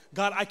life.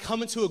 God, I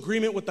come into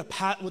agreement with the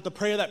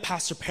prayer that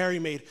Pastor Perry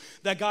made,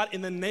 that God,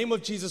 in the name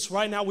of Jesus,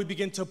 right now we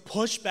begin to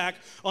push back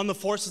on the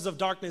forces of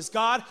darkness.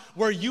 God,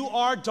 where you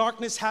are,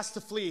 darkness has to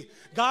flee.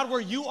 God,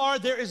 where you are,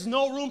 there is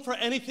no room for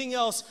anything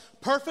else.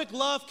 Perfect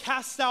love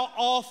casts out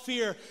all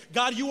fear.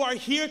 God, you are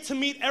here to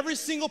meet every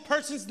single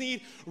person's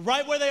need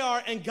right where they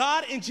are. And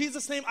God, in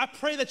Jesus' name, I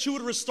pray that you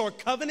would restore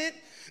covenant,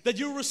 that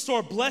you would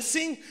restore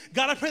blessing.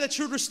 God, I pray that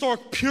you would restore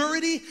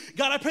purity.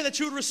 God, I pray that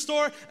you would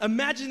restore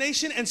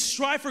imagination and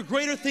strive for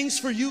greater things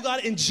for you,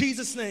 God, in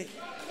Jesus' name.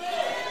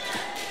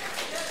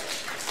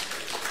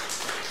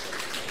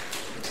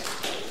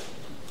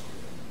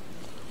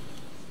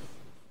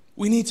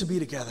 We need to be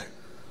together.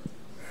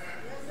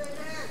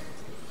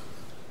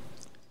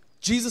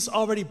 Jesus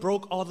already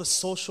broke all the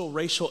social,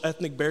 racial,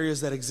 ethnic barriers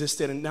that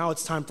existed, and now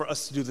it's time for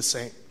us to do the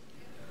same.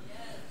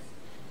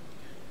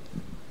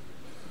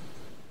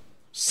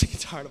 Sick and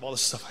tired of all the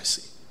stuff I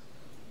see.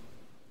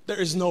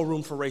 There is no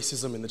room for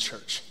racism in the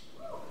church.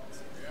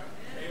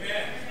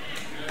 Amen.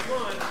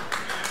 Come on.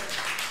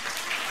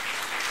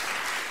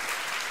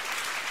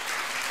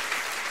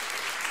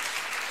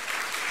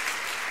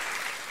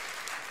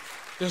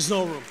 There's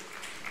no room.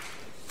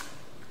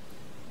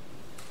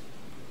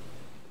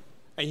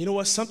 And you know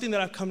what? Something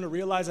that I've come to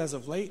realize as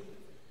of late,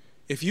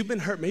 if you've been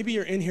hurt, maybe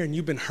you're in here and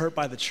you've been hurt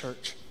by the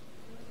church.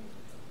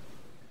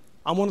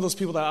 I'm one of those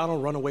people that I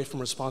don't run away from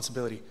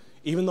responsibility.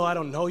 Even though I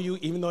don't know you,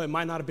 even though it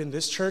might not have been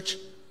this church,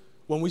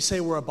 when we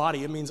say we're a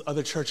body, it means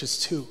other churches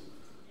too.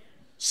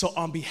 So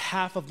on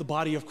behalf of the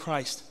body of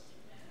Christ,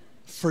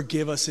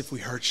 forgive us if we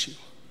hurt you.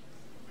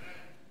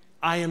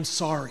 I am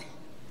sorry.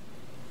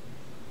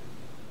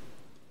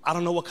 I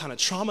don't know what kind of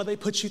trauma they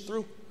put you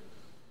through.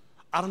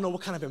 I don't know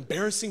what kind of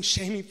embarrassing,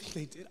 shaming thing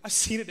they did. I've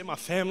seen it in my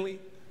family.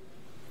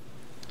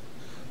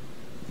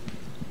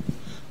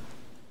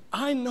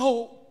 I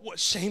know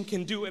what shame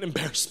can do and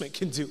embarrassment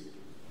can do.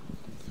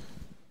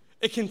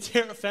 It can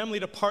tear a family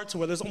apart to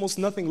where there's almost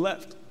nothing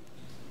left.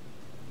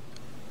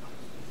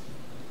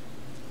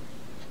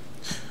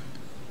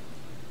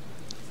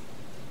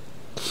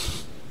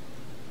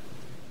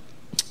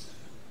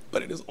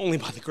 But it is only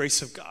by the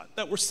grace of God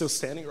that we're still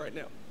standing right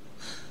now.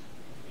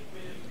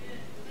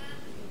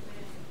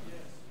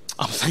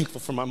 I'm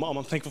thankful for my mom.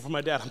 I'm thankful for my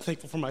dad. I'm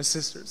thankful for my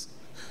sisters.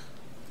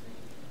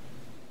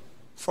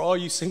 For all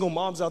you single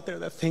moms out there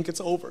that think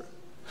it's over,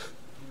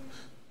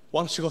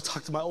 why don't you go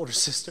talk to my older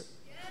sister?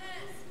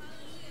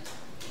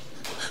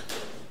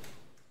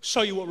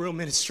 Show you what real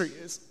ministry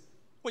is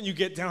when you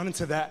get down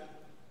into that,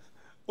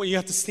 when you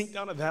have to sink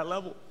down to that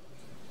level.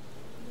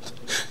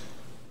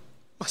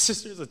 My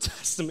sister is a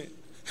testament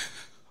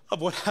of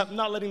what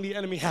not letting the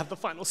enemy have the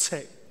final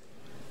say.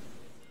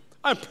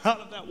 I'm proud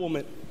of that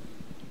woman.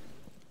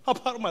 I'm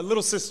proud of my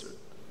little sister.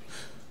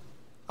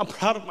 I'm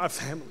proud of my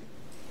family.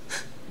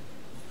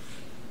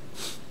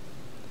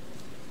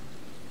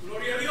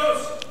 Gloria a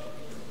Dios.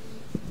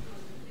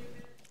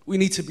 We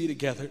need to be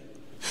together.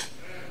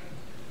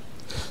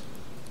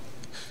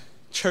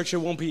 Church, it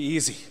won't be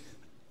easy.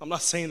 I'm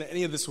not saying that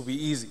any of this will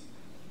be easy.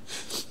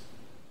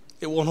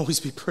 It won't always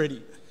be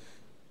pretty.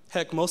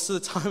 Heck, most of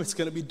the time it's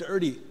going to be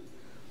dirty.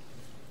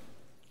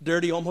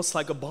 Dirty almost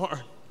like a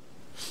barn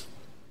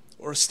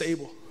or a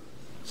stable.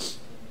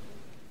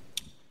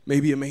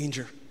 Maybe a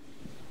manger.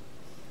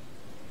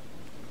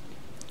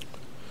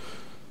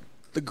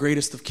 The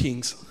greatest of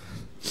kings,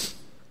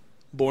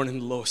 born in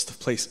the lowest of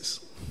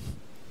places.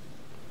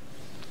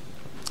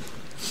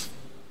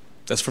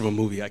 That's from a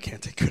movie. I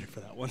can't take credit for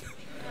that one.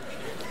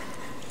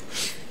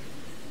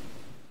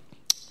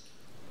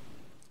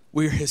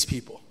 We're his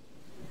people.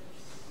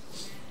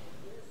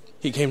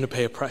 He came to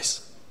pay a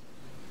price.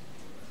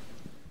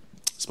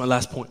 It's my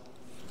last point.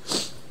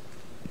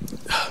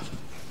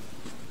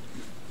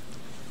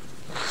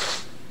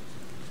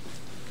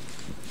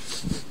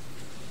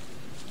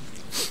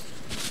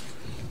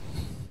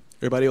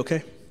 Everybody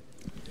okay?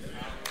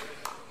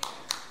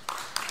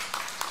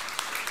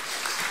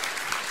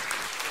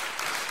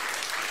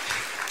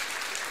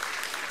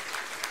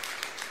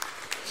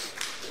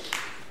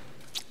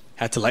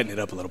 Had to lighten it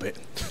up a little bit.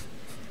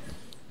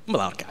 I'm a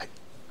loud guy.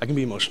 I can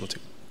be emotional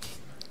too.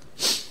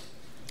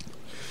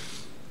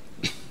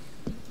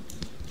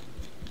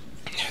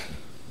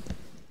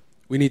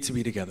 We need to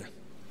be together.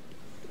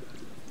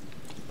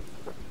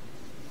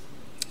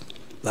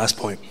 Last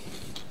point.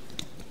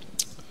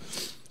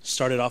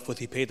 Started off with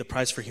he paid the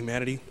price for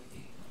humanity.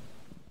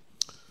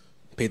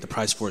 He paid the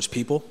price for his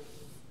people.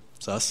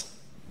 It's us.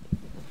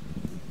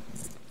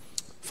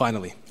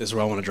 Finally, this is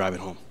where I want to drive it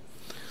home.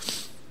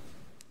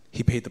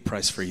 He paid the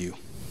price for you.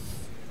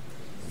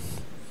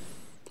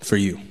 For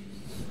you.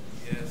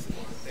 Yes,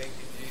 Lord. Thank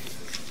you,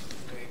 Jesus.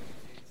 Thank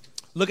you,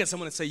 Jesus. Look at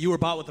someone and say, you were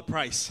bought with a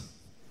price.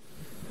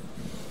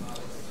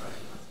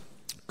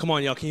 Come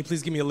on, y'all. Can you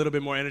please give me a little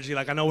bit more energy?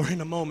 Like, I know we're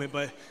in a moment,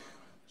 but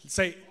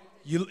say,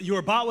 you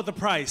were bought with a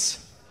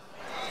price.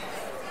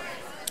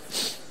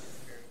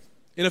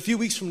 In a few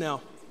weeks from now,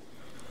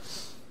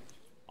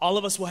 all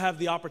of us will have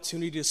the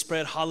opportunity to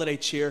spread holiday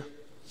cheer,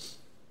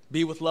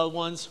 be with loved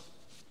ones,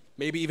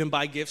 maybe even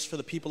buy gifts for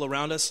the people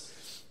around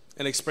us,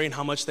 and explain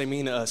how much they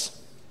mean to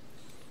us.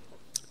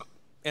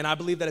 And I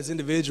believe that as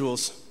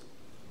individuals,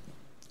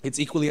 it's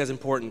equally as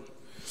important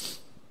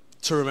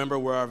to remember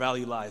where our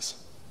value lies.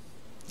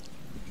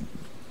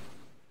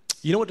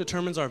 You know what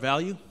determines our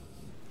value?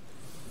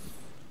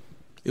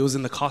 It was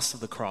in the cost of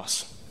the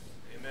cross.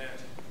 Amen.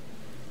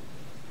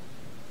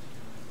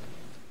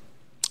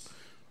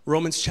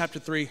 Romans chapter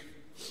 3,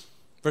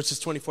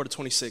 verses 24 to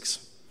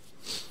 26.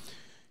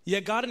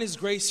 Yet God in his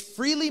grace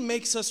freely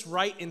makes us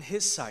right in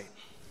his sight.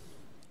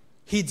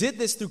 He did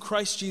this through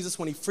Christ Jesus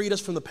when he freed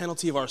us from the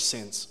penalty of our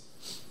sins.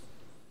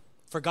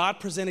 For God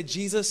presented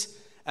Jesus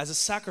as a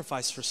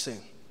sacrifice for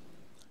sin.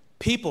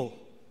 People,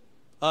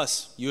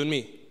 us, you and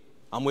me,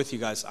 I'm with you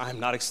guys. I am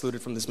not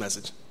excluded from this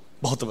message.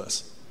 Both of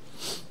us.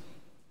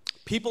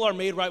 People are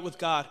made right with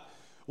God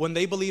when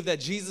they believe that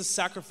Jesus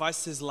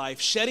sacrificed his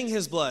life, shedding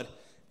his blood.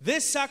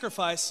 This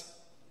sacrifice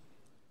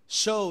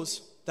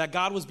shows that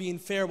God was being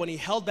fair when he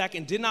held back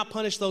and did not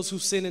punish those who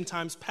sinned in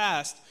times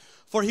past,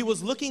 for he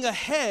was looking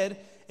ahead,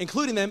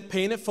 including them,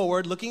 paying it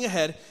forward, looking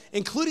ahead,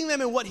 including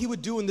them in what he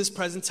would do in this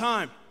present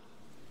time.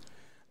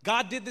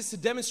 God did this to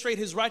demonstrate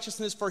his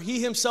righteousness, for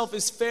he himself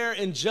is fair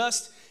and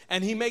just,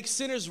 and he makes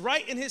sinners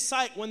right in his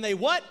sight when they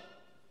what?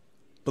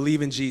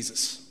 Believe in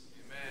Jesus.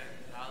 Amen.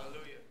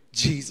 Hallelujah.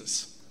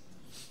 Jesus.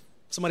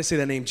 Somebody say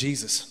that name,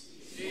 Jesus.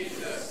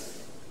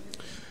 Jesus.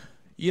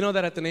 You know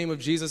that at the name of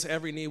Jesus,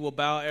 every knee will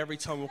bow, every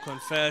tongue will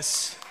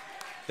confess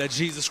that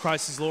Jesus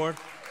Christ is Lord.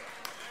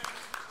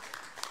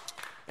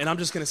 And I'm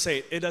just going to say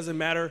it. It doesn't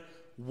matter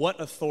what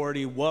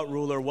authority, what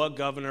ruler, what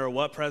governor,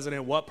 what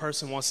president, what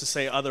person wants to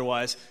say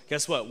otherwise.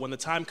 Guess what? When the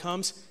time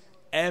comes,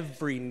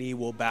 every knee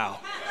will bow.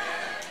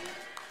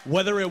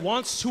 Whether it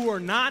wants to or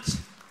not,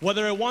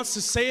 whether it wants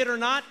to say it or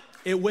not,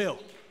 it will.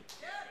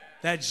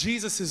 That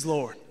Jesus is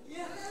Lord.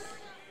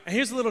 And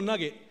here's a little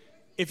nugget.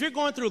 If you're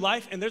going through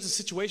life and there's a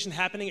situation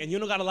happening and you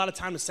don't got a lot of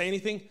time to say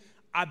anything,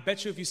 I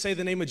bet you if you say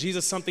the name of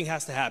Jesus, something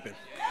has to happen.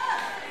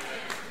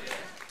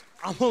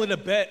 I'm willing to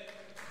bet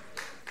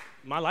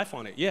my life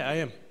on it. Yeah, I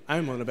am. I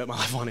am willing to bet my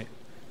life on it.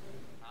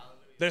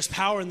 There's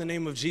power in the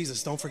name of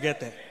Jesus. Don't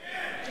forget that.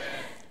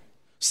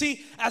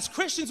 See, as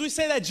Christians, we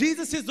say that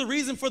Jesus is the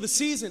reason for the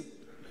season.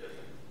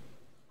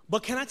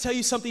 But can I tell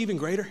you something even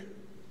greater?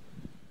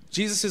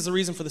 Jesus is the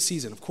reason for the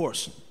season, of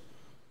course.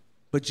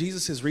 But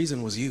Jesus'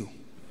 reason was you.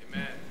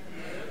 Amen.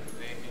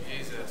 Thank you,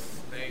 Jesus.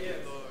 Thank you,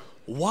 Lord.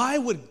 Why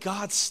would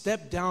God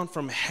step down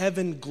from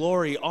heaven,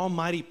 glory,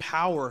 almighty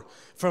power,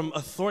 from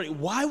authority?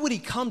 Why would he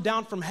come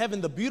down from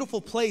heaven, the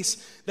beautiful place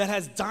that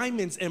has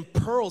diamonds and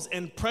pearls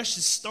and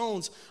precious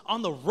stones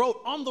on the road?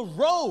 On the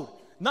road.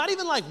 Not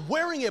even like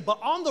wearing it, but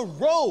on the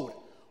road.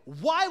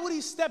 Why would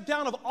he step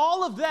down of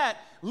all of that,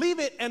 leave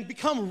it, and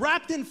become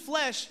wrapped in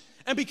flesh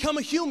and become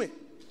a human?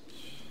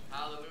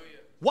 Hallelujah.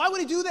 Why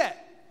would he do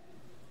that?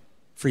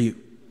 For you.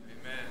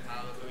 Amen.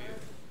 Hallelujah.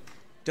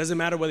 Doesn't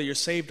matter whether you're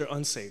saved or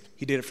unsaved.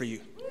 He did it for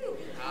you.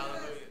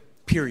 Hallelujah.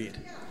 Period.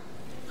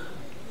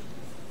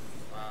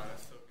 Wow,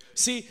 that's so good.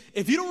 See,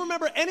 if you don't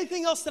remember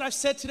anything else that I've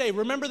said today,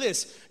 remember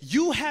this.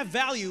 You have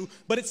value,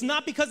 but it's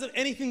not because of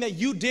anything that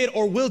you did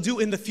or will do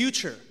in the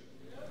future.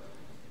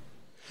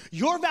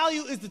 Your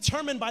value is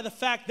determined by the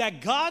fact that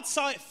God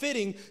saw it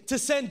fitting to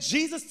send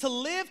Jesus to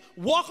live,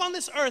 walk on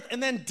this earth,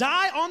 and then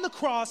die on the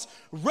cross,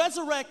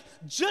 resurrect,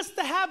 just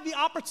to have the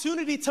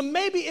opportunity to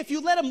maybe, if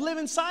you let him live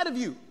inside of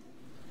you.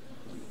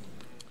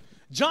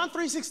 John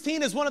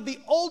 3:16 is one of the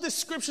oldest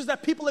scriptures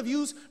that people have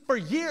used for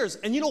years.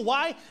 And you know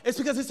why? It's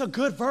because it's a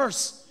good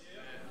verse.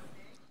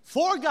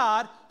 For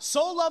God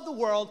so loved the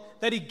world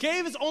that he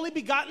gave his only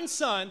begotten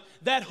son,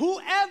 that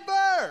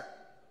whoever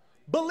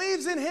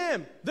believes in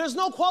him. There's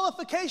no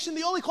qualification.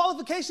 The only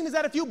qualification is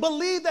that if you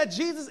believe that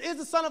Jesus is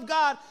the Son of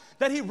God,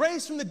 that he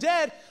raised from the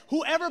dead,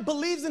 whoever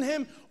believes in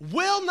him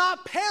will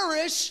not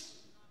perish,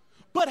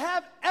 but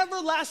have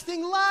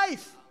everlasting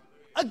life.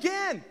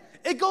 Again,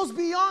 it goes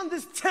beyond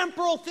this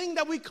temporal thing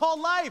that we call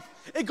life.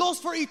 It goes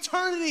for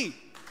eternity.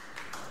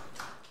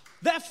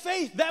 That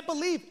faith, that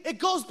belief, it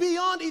goes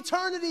beyond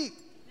eternity.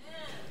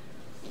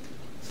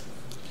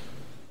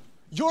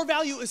 Your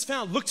value is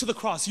found. Look to the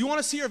cross. You want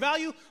to see your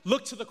value?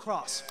 Look to the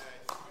cross.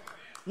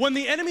 When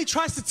the enemy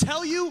tries to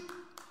tell you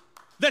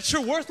that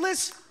you're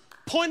worthless,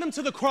 point them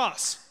to the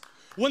cross.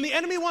 When the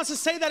enemy wants to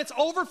say that it's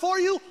over for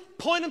you,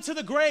 point them to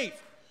the grave.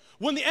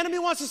 When the enemy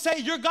wants to say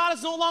your God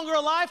is no longer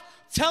alive,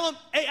 tell him,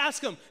 hey,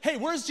 ask him, hey,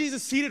 where's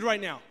Jesus seated right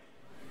now?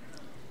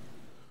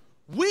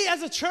 We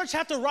as a church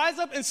have to rise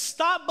up and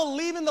stop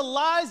believing the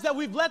lies that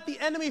we've let the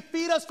enemy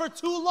feed us for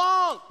too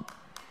long.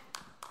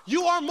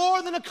 You are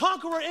more than a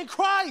conqueror in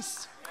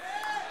Christ.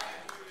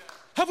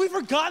 Have we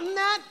forgotten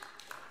that?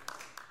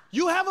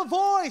 You have a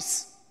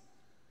voice.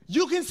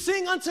 You can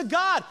sing unto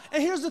God.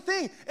 And here's the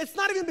thing. It's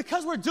not even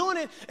because we're doing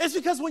it. It's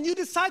because when you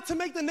decide to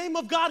make the name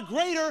of God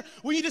greater,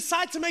 when you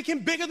decide to make him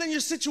bigger than your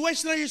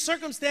situation or your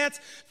circumstance,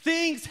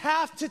 things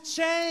have to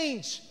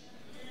change.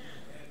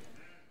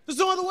 There's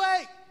no other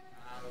way.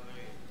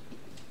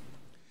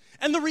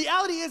 And the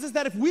reality is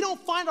that if we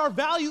don't find our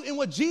value in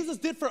what Jesus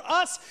did for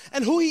us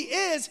and who he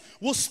is,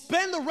 we'll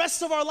spend the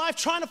rest of our life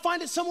trying to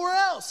find it somewhere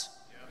else.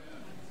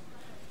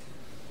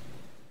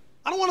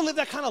 I don't want to live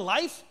that kind of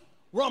life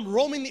where I'm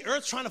roaming the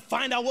earth trying to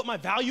find out what my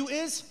value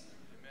is.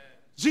 Amen.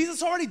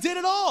 Jesus already did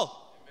it all.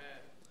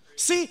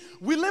 See,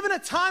 we live in a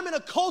time and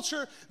a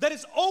culture that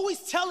is always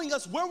telling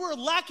us where we're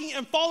lacking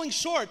and falling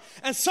short.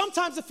 And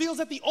sometimes it feels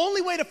that the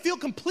only way to feel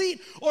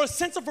complete or a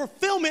sense of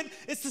fulfillment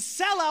is to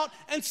sell out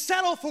and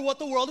settle for what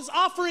the world is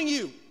offering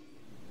you.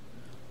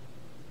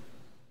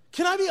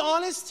 Can I be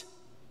honest?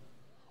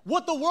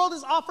 What the world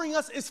is offering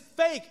us is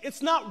fake.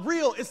 It's not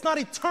real. It's not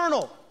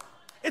eternal.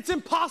 It's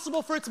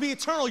impossible for it to be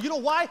eternal. You know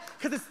why?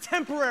 Because it's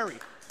temporary.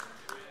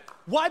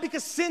 Why?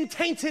 Because sin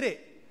tainted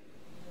it.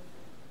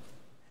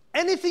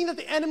 Anything that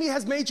the enemy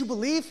has made you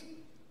believe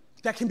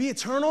that can be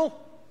eternal,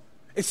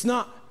 it's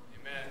not.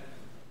 Amen.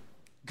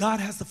 God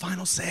has the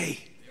final say.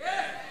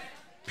 Yeah.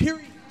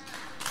 Period.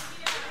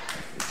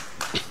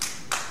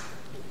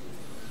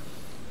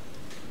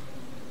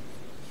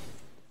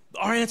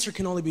 Our answer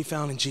can only be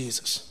found in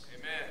Jesus.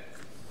 Amen.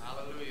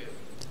 Hallelujah.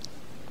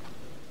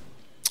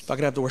 If I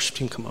could have the worship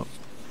team come up.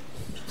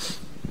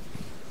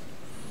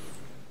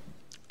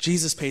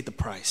 Jesus paid the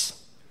price.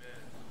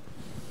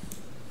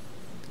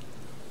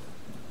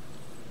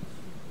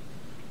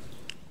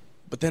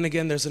 But then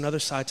again, there's another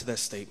side to that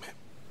statement.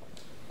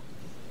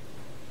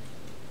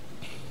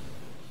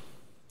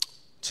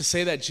 To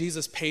say that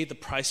Jesus paid the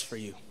price for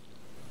you,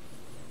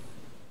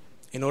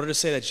 in order to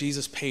say that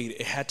Jesus paid,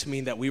 it had to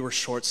mean that we were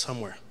short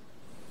somewhere.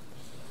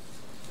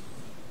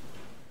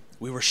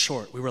 We were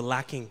short. We were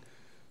lacking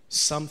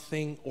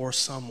something or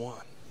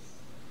someone.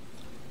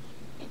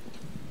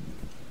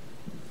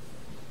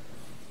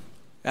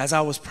 As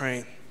I was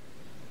praying,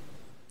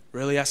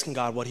 really asking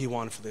God what he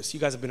wanted for this. You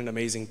guys have been an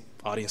amazing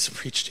audience to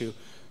preach to.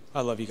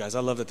 I love you guys.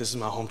 I love that this is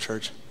my home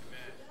church. Amen.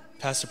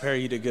 Pastor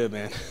Perry, you did good,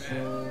 man.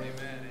 Amen.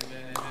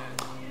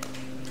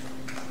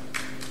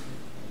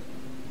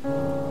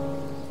 Amen.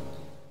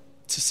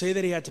 To say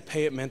that he had to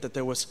pay it meant that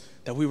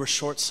that we were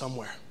short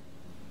somewhere.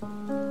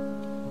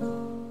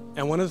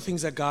 And one of the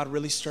things that God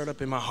really stirred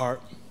up in my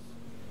heart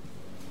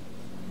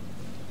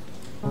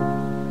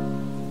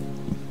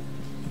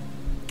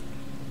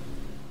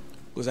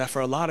was that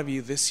for a lot of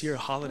you this year,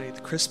 holiday,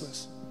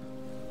 Christmas,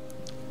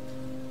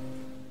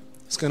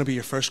 it's going to be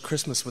your first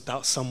Christmas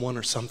without someone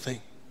or something.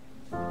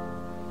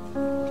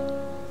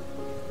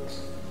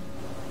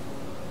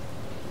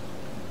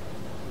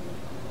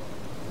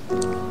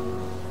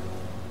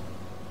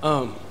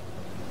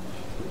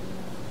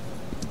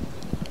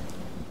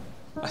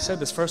 I said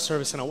this first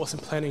service and I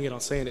wasn't planning it on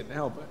saying it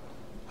now, but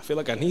I feel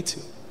like I need to.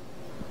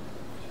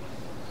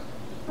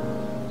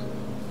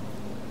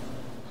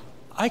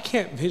 I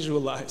can't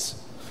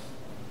visualize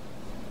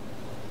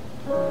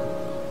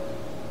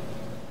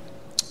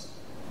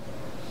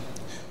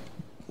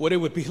what it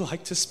would be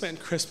like to spend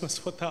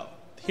Christmas without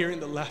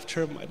hearing the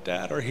laughter of my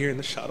dad or hearing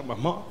the shout of my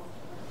mom.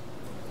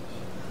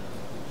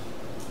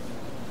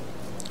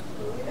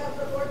 We have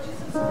the Lord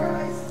Jesus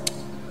Christ.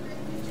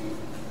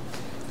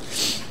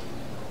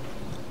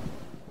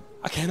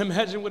 I can't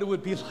imagine what it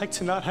would be like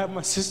to not have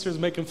my sisters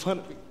making fun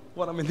of me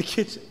when I'm in the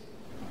kitchen.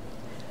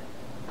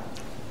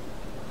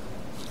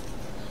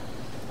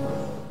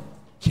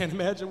 Can't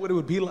imagine what it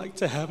would be like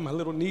to have my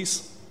little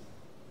niece,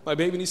 my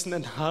baby niece, and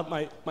then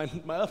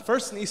my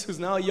first niece, who's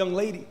now a young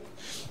lady.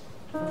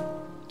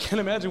 Can't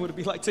imagine what it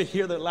would be like to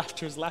hear their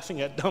laughter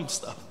laughing at dumb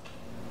stuff.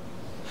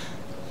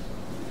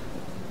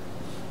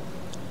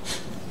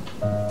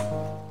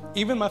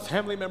 Even my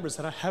family members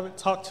that I haven't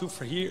talked to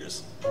for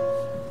years.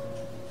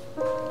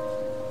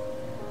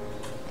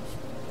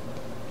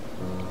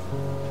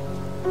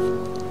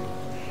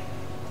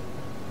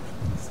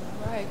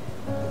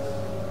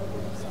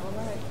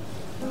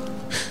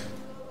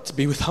 To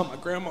be without my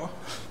grandma.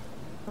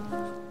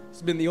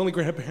 It's been the only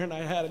grandparent I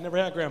had. I never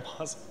had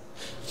grandpas.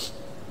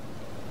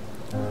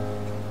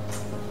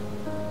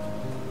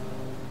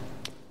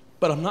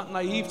 But I'm not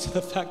naive to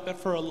the fact that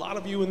for a lot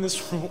of you in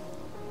this room,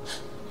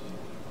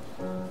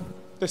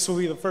 this will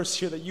be the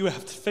first year that you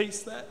have to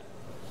face that.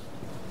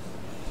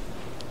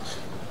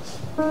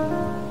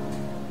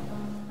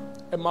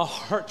 And my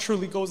heart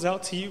truly goes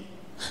out to you.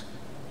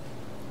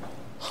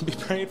 I'll be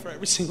praying for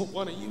every single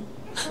one of you.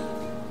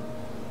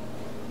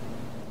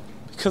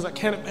 Because I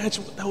can't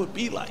imagine what that would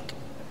be like.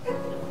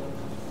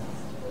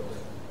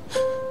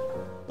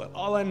 But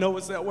all I know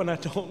is that when I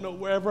don't know,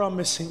 wherever I'm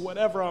missing,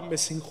 whatever I'm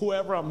missing,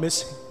 whoever I'm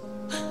missing,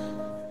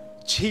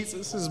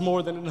 Jesus is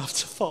more than enough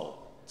to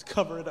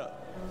cover it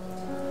up.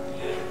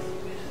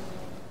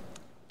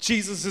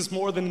 Jesus is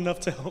more than enough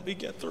to help me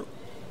get through.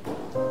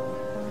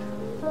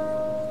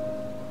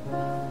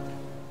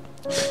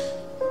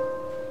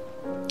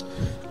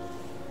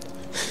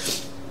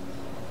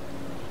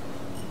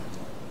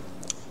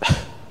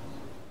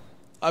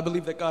 I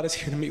believe that God is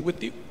here to meet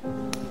with you.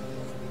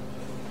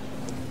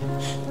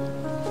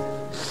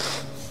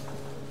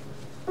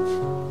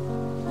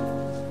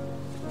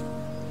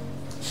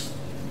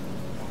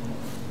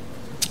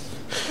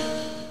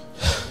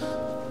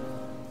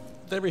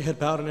 With every head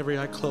bowed and every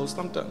eye closed,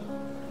 I'm done.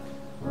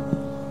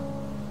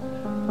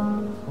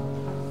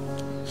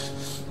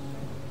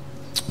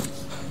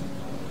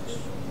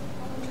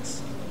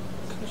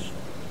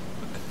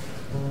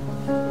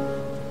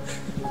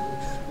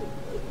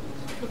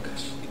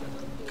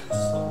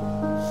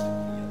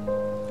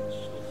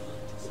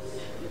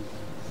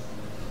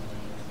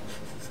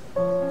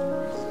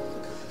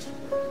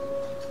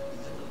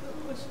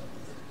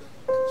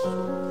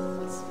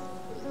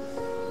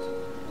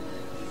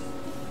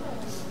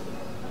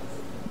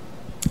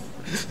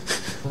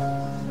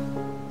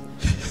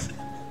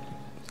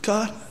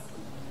 God,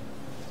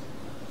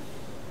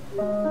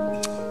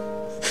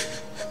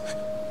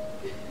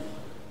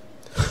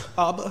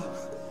 Abba,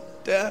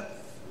 Dad,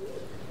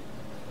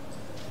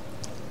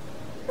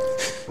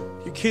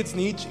 your kids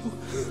need you.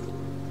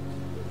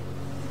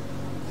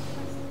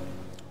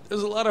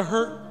 There's a lot of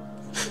hurt.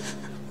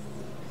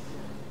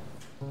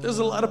 There's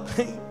a lot of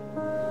pain.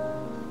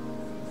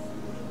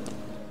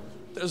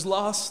 There's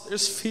loss,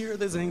 there's fear,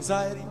 there's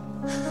anxiety.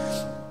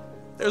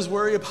 There's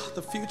worry about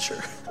the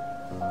future.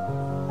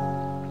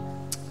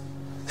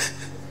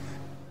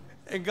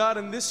 And God,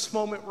 in this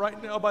moment right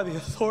now, by the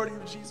authority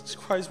of Jesus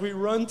Christ, we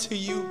run to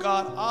you,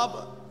 God,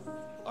 Abba,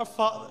 our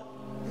Father.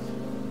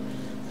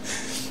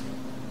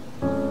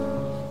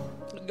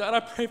 God, I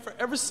pray for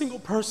every single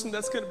person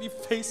that's going to be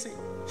facing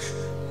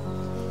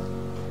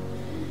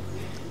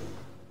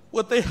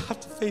what they have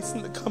to face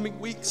in the coming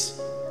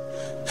weeks.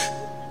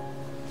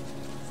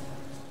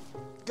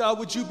 God,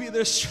 would you be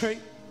their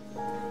strength?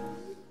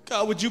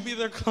 God, would you be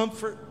their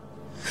comfort?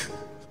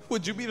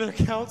 Would you be their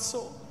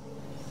counsel?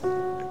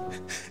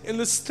 In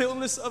the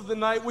stillness of the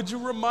night, would you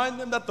remind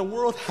them that the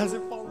world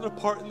hasn't fallen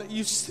apart and that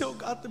you still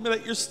got them and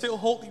that you're still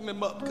holding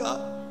them up,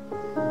 God?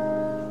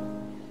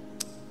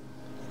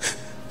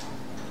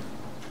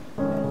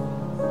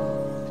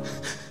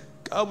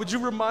 God, would you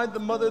remind the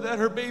mother that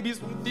her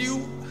baby's with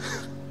you?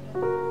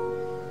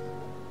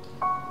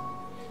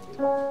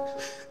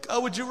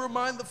 God, would you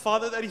remind the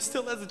father that he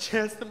still has a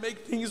chance to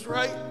make things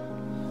right?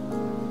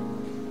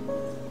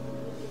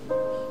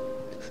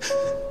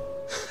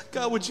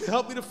 God, would you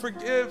help me to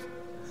forgive?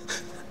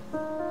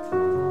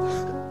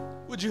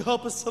 Would you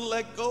help us to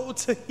let go,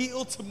 to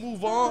heal, to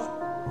move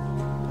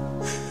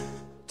on,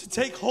 to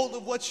take hold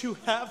of what you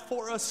have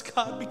for us,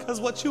 God,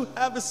 because what you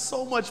have is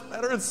so much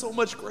better and so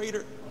much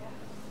greater.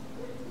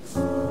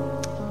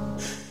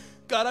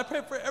 God, I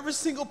pray for every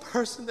single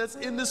person that's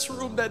in this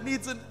room that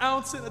needs an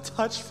ounce and a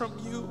touch from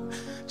you,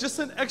 just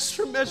an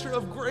extra measure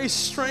of grace,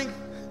 strength,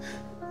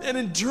 and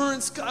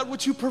endurance. God,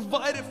 would you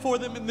provide it for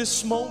them in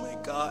this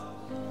moment, God?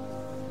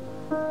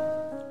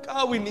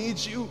 God, we need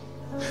you.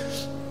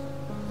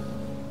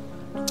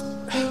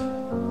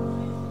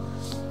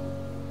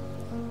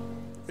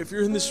 If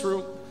you're in this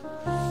room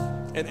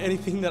and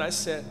anything that I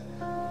said,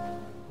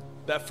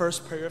 that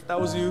first prayer, if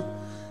that was you,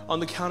 on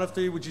the count of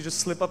 3, would you just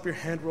slip up your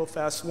hand real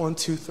fast? 1,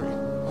 2, 3.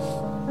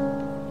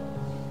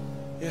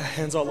 Yeah,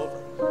 hands all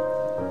over.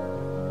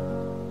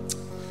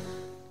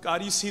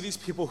 God, you see these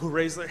people who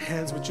raise their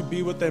hands. Would you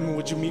be with them and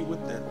would you meet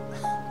with them?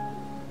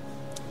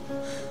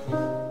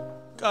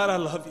 God, I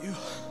love you.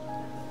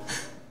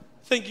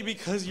 Thank you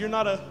because you're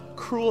not a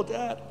cruel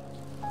dad.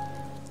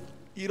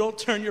 You don't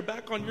turn your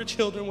back on your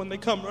children when they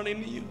come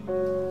running to you.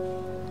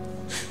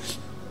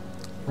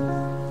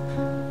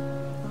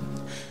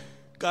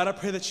 God, I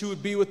pray that you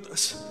would be with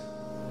us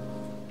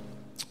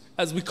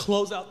as we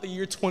close out the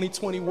year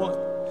 2021.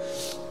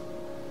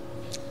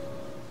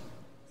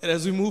 And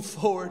as we move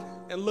forward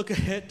and look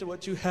ahead to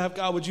what you have,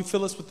 God, would you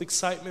fill us with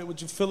excitement?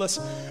 Would you fill us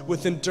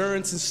with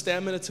endurance and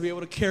stamina to be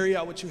able to carry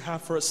out what you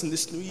have for us in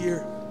this new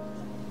year?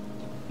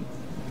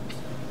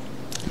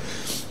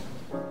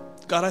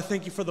 God, I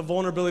thank you for the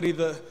vulnerability,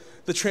 the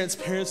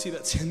transparency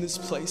that's in this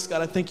place.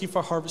 God, I thank you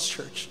for Harvest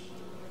Church.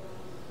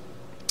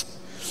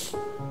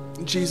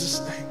 In Jesus'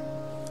 name.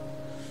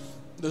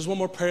 There's one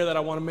more prayer that I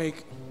want to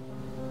make.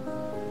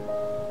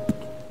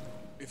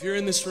 If you're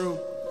in this room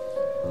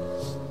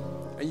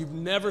and you've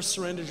never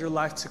surrendered your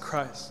life to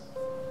Christ,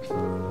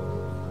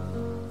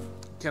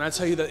 can I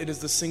tell you that it is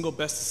the single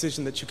best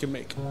decision that you can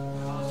make?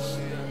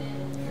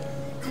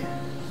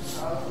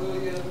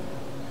 Hallelujah.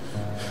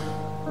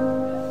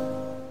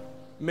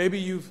 Maybe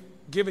you've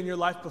given your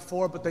life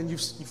before, but then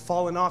you've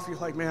fallen off. You're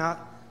like, man,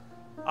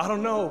 I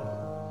don't know.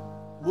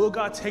 Will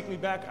God take me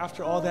back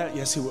after all that?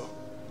 Yes, he will.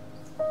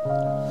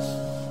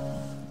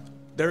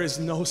 There is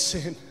no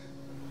sin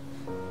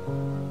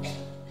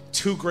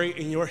too great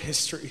in your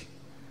history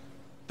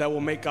that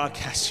will make God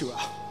cast you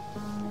out.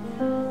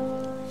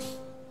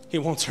 He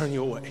won't turn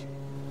you away.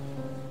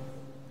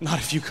 Not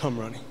if you come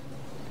running.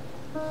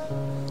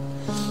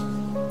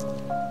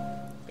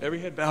 Every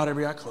head bowed,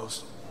 every eye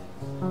closed.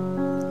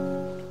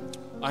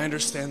 I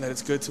understand that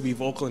it's good to be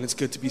vocal and it's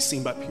good to be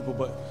seen by people,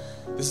 but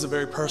this is a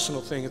very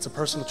personal thing. It's a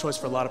personal choice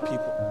for a lot of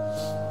people.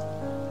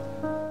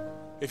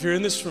 If you're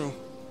in this room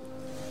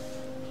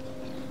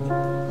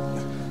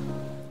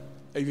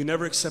and you've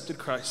never accepted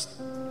Christ,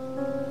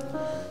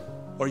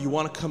 or you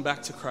want to come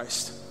back to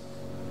Christ,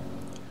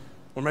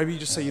 or maybe you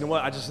just say, you know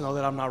what, I just know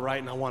that I'm not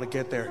right and I want to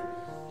get there.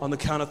 On the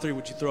count of 3,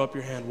 would you throw up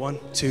your hand? 1,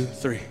 2,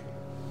 3.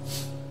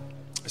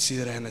 I see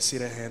that hand, I see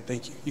that hand.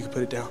 Thank you. You can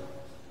put it down.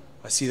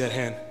 I see that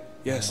hand.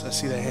 Yes, I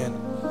see that hand.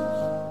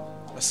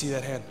 I see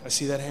that hand. I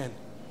see that hand.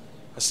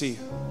 I see you.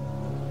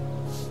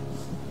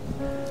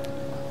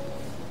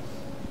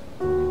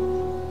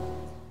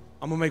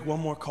 I'm going to make one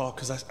more call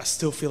because I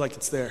still feel like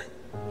it's there.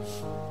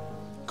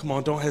 Come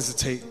on, don't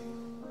hesitate.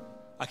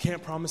 I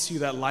can't promise you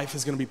that life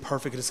is going to be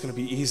perfect and it's going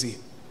to be easy.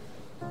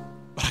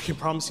 But I can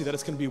promise you that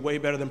it's going to be way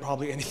better than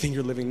probably anything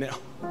you're living now.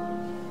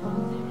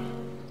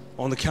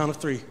 On the count of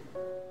 3,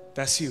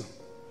 that's you.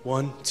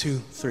 1, 2,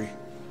 3.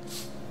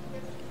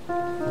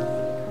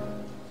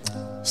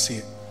 See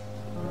it.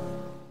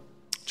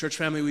 Church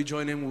family, we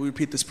join in when we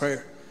repeat this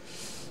prayer.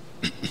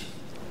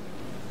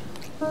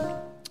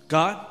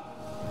 God,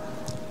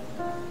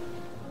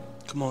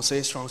 come on, say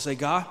it strong. Say,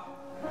 God,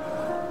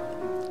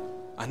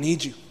 I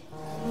need you.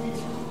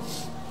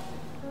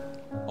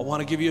 I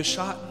want to give you a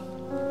shot.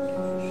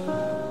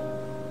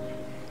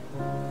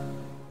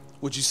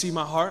 Would you see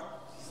my heart?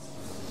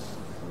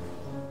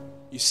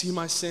 You see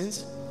my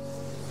sins?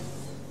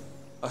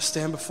 I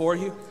stand before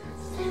you.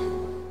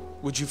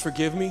 Would you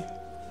forgive me?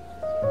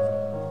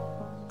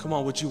 Come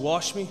on, would you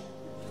wash me?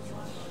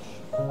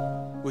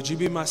 Would you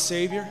be my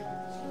Savior?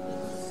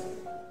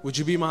 Would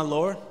you be my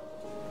Lord?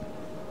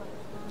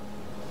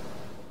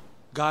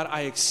 God,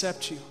 I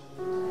accept you.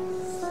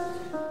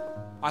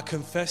 I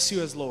confess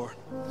you as Lord.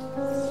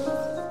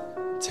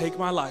 Take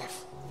my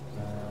life.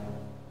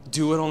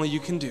 Do what only you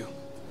can do.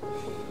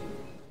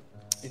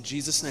 In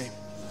Jesus' name.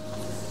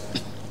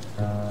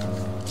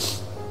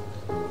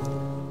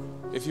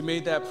 If you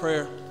made that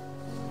prayer,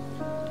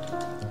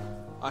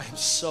 I am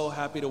so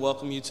happy to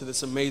welcome you to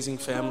this amazing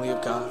family of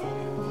God.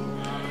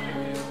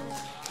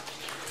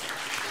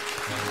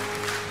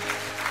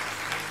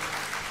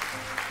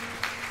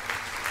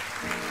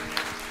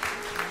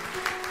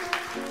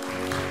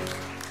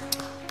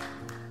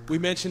 We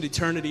mentioned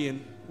eternity,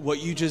 and what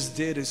you just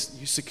did is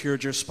you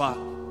secured your spot.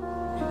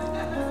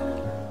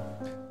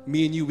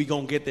 Me and you, we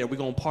gonna get there. We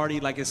gonna party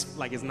like it's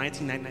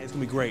 1999. It's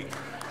gonna be great.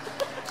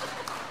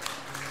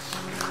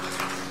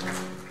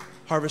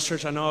 Harvest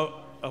Church, I know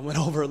I went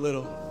over a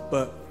little,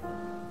 but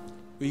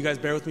will you guys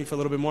bear with me for a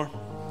little bit more?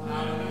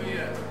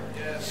 Hallelujah.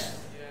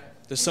 Yes.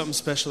 There's something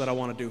special that I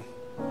want to do.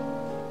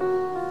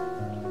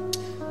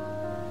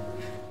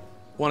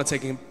 I want to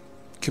take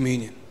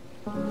communion.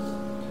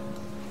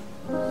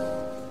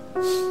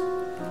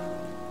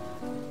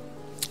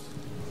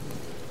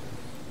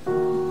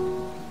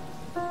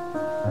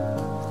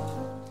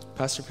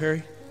 Pastor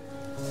Perry,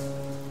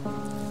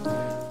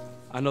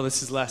 I know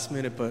this is last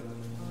minute, but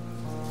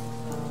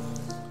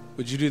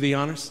would you do the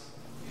honors?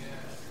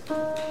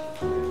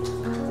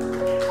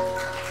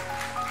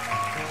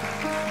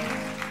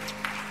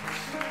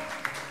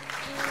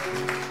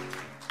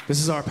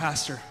 This is our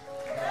pastor.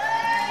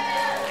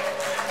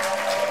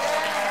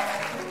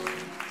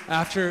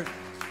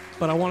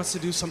 But I want us to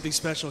do something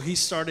special. He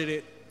started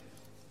it.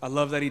 I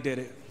love that he did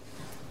it.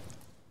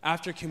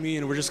 After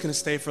communion, we're just going to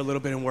stay for a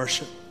little bit and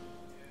worship.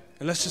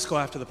 And let's just go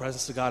after the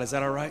presence of God. Is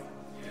that all right?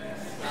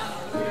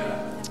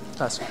 Yes.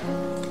 Pastor.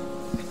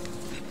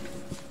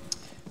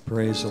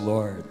 Praise the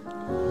Lord.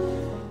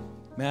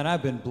 Man,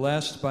 I've been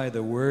blessed by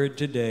the word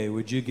today.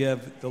 Would you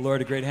give the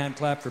Lord a great hand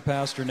clap for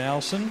Pastor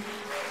Nelson?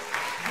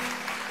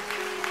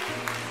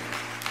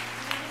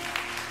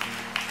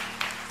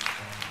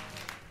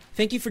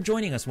 Thank you for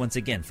joining us once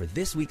again for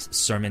this week's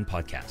Sermon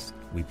Podcast.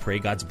 We pray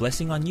God's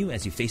blessing on you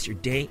as you face your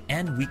day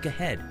and week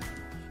ahead.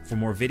 For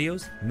more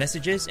videos,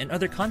 messages, and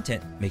other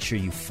content, make sure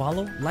you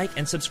follow, like,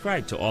 and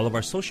subscribe to all of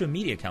our social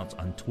media accounts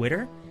on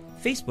Twitter,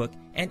 Facebook,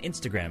 and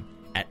Instagram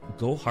at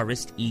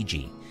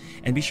GoHarvestEG.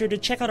 And be sure to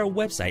check out our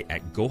website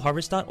at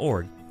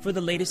goharvest.org for the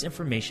latest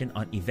information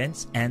on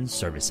events and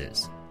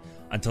services.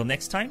 Until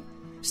next time,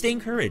 stay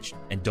encouraged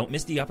and don't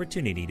miss the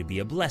opportunity to be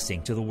a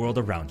blessing to the world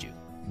around you.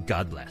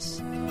 God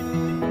bless.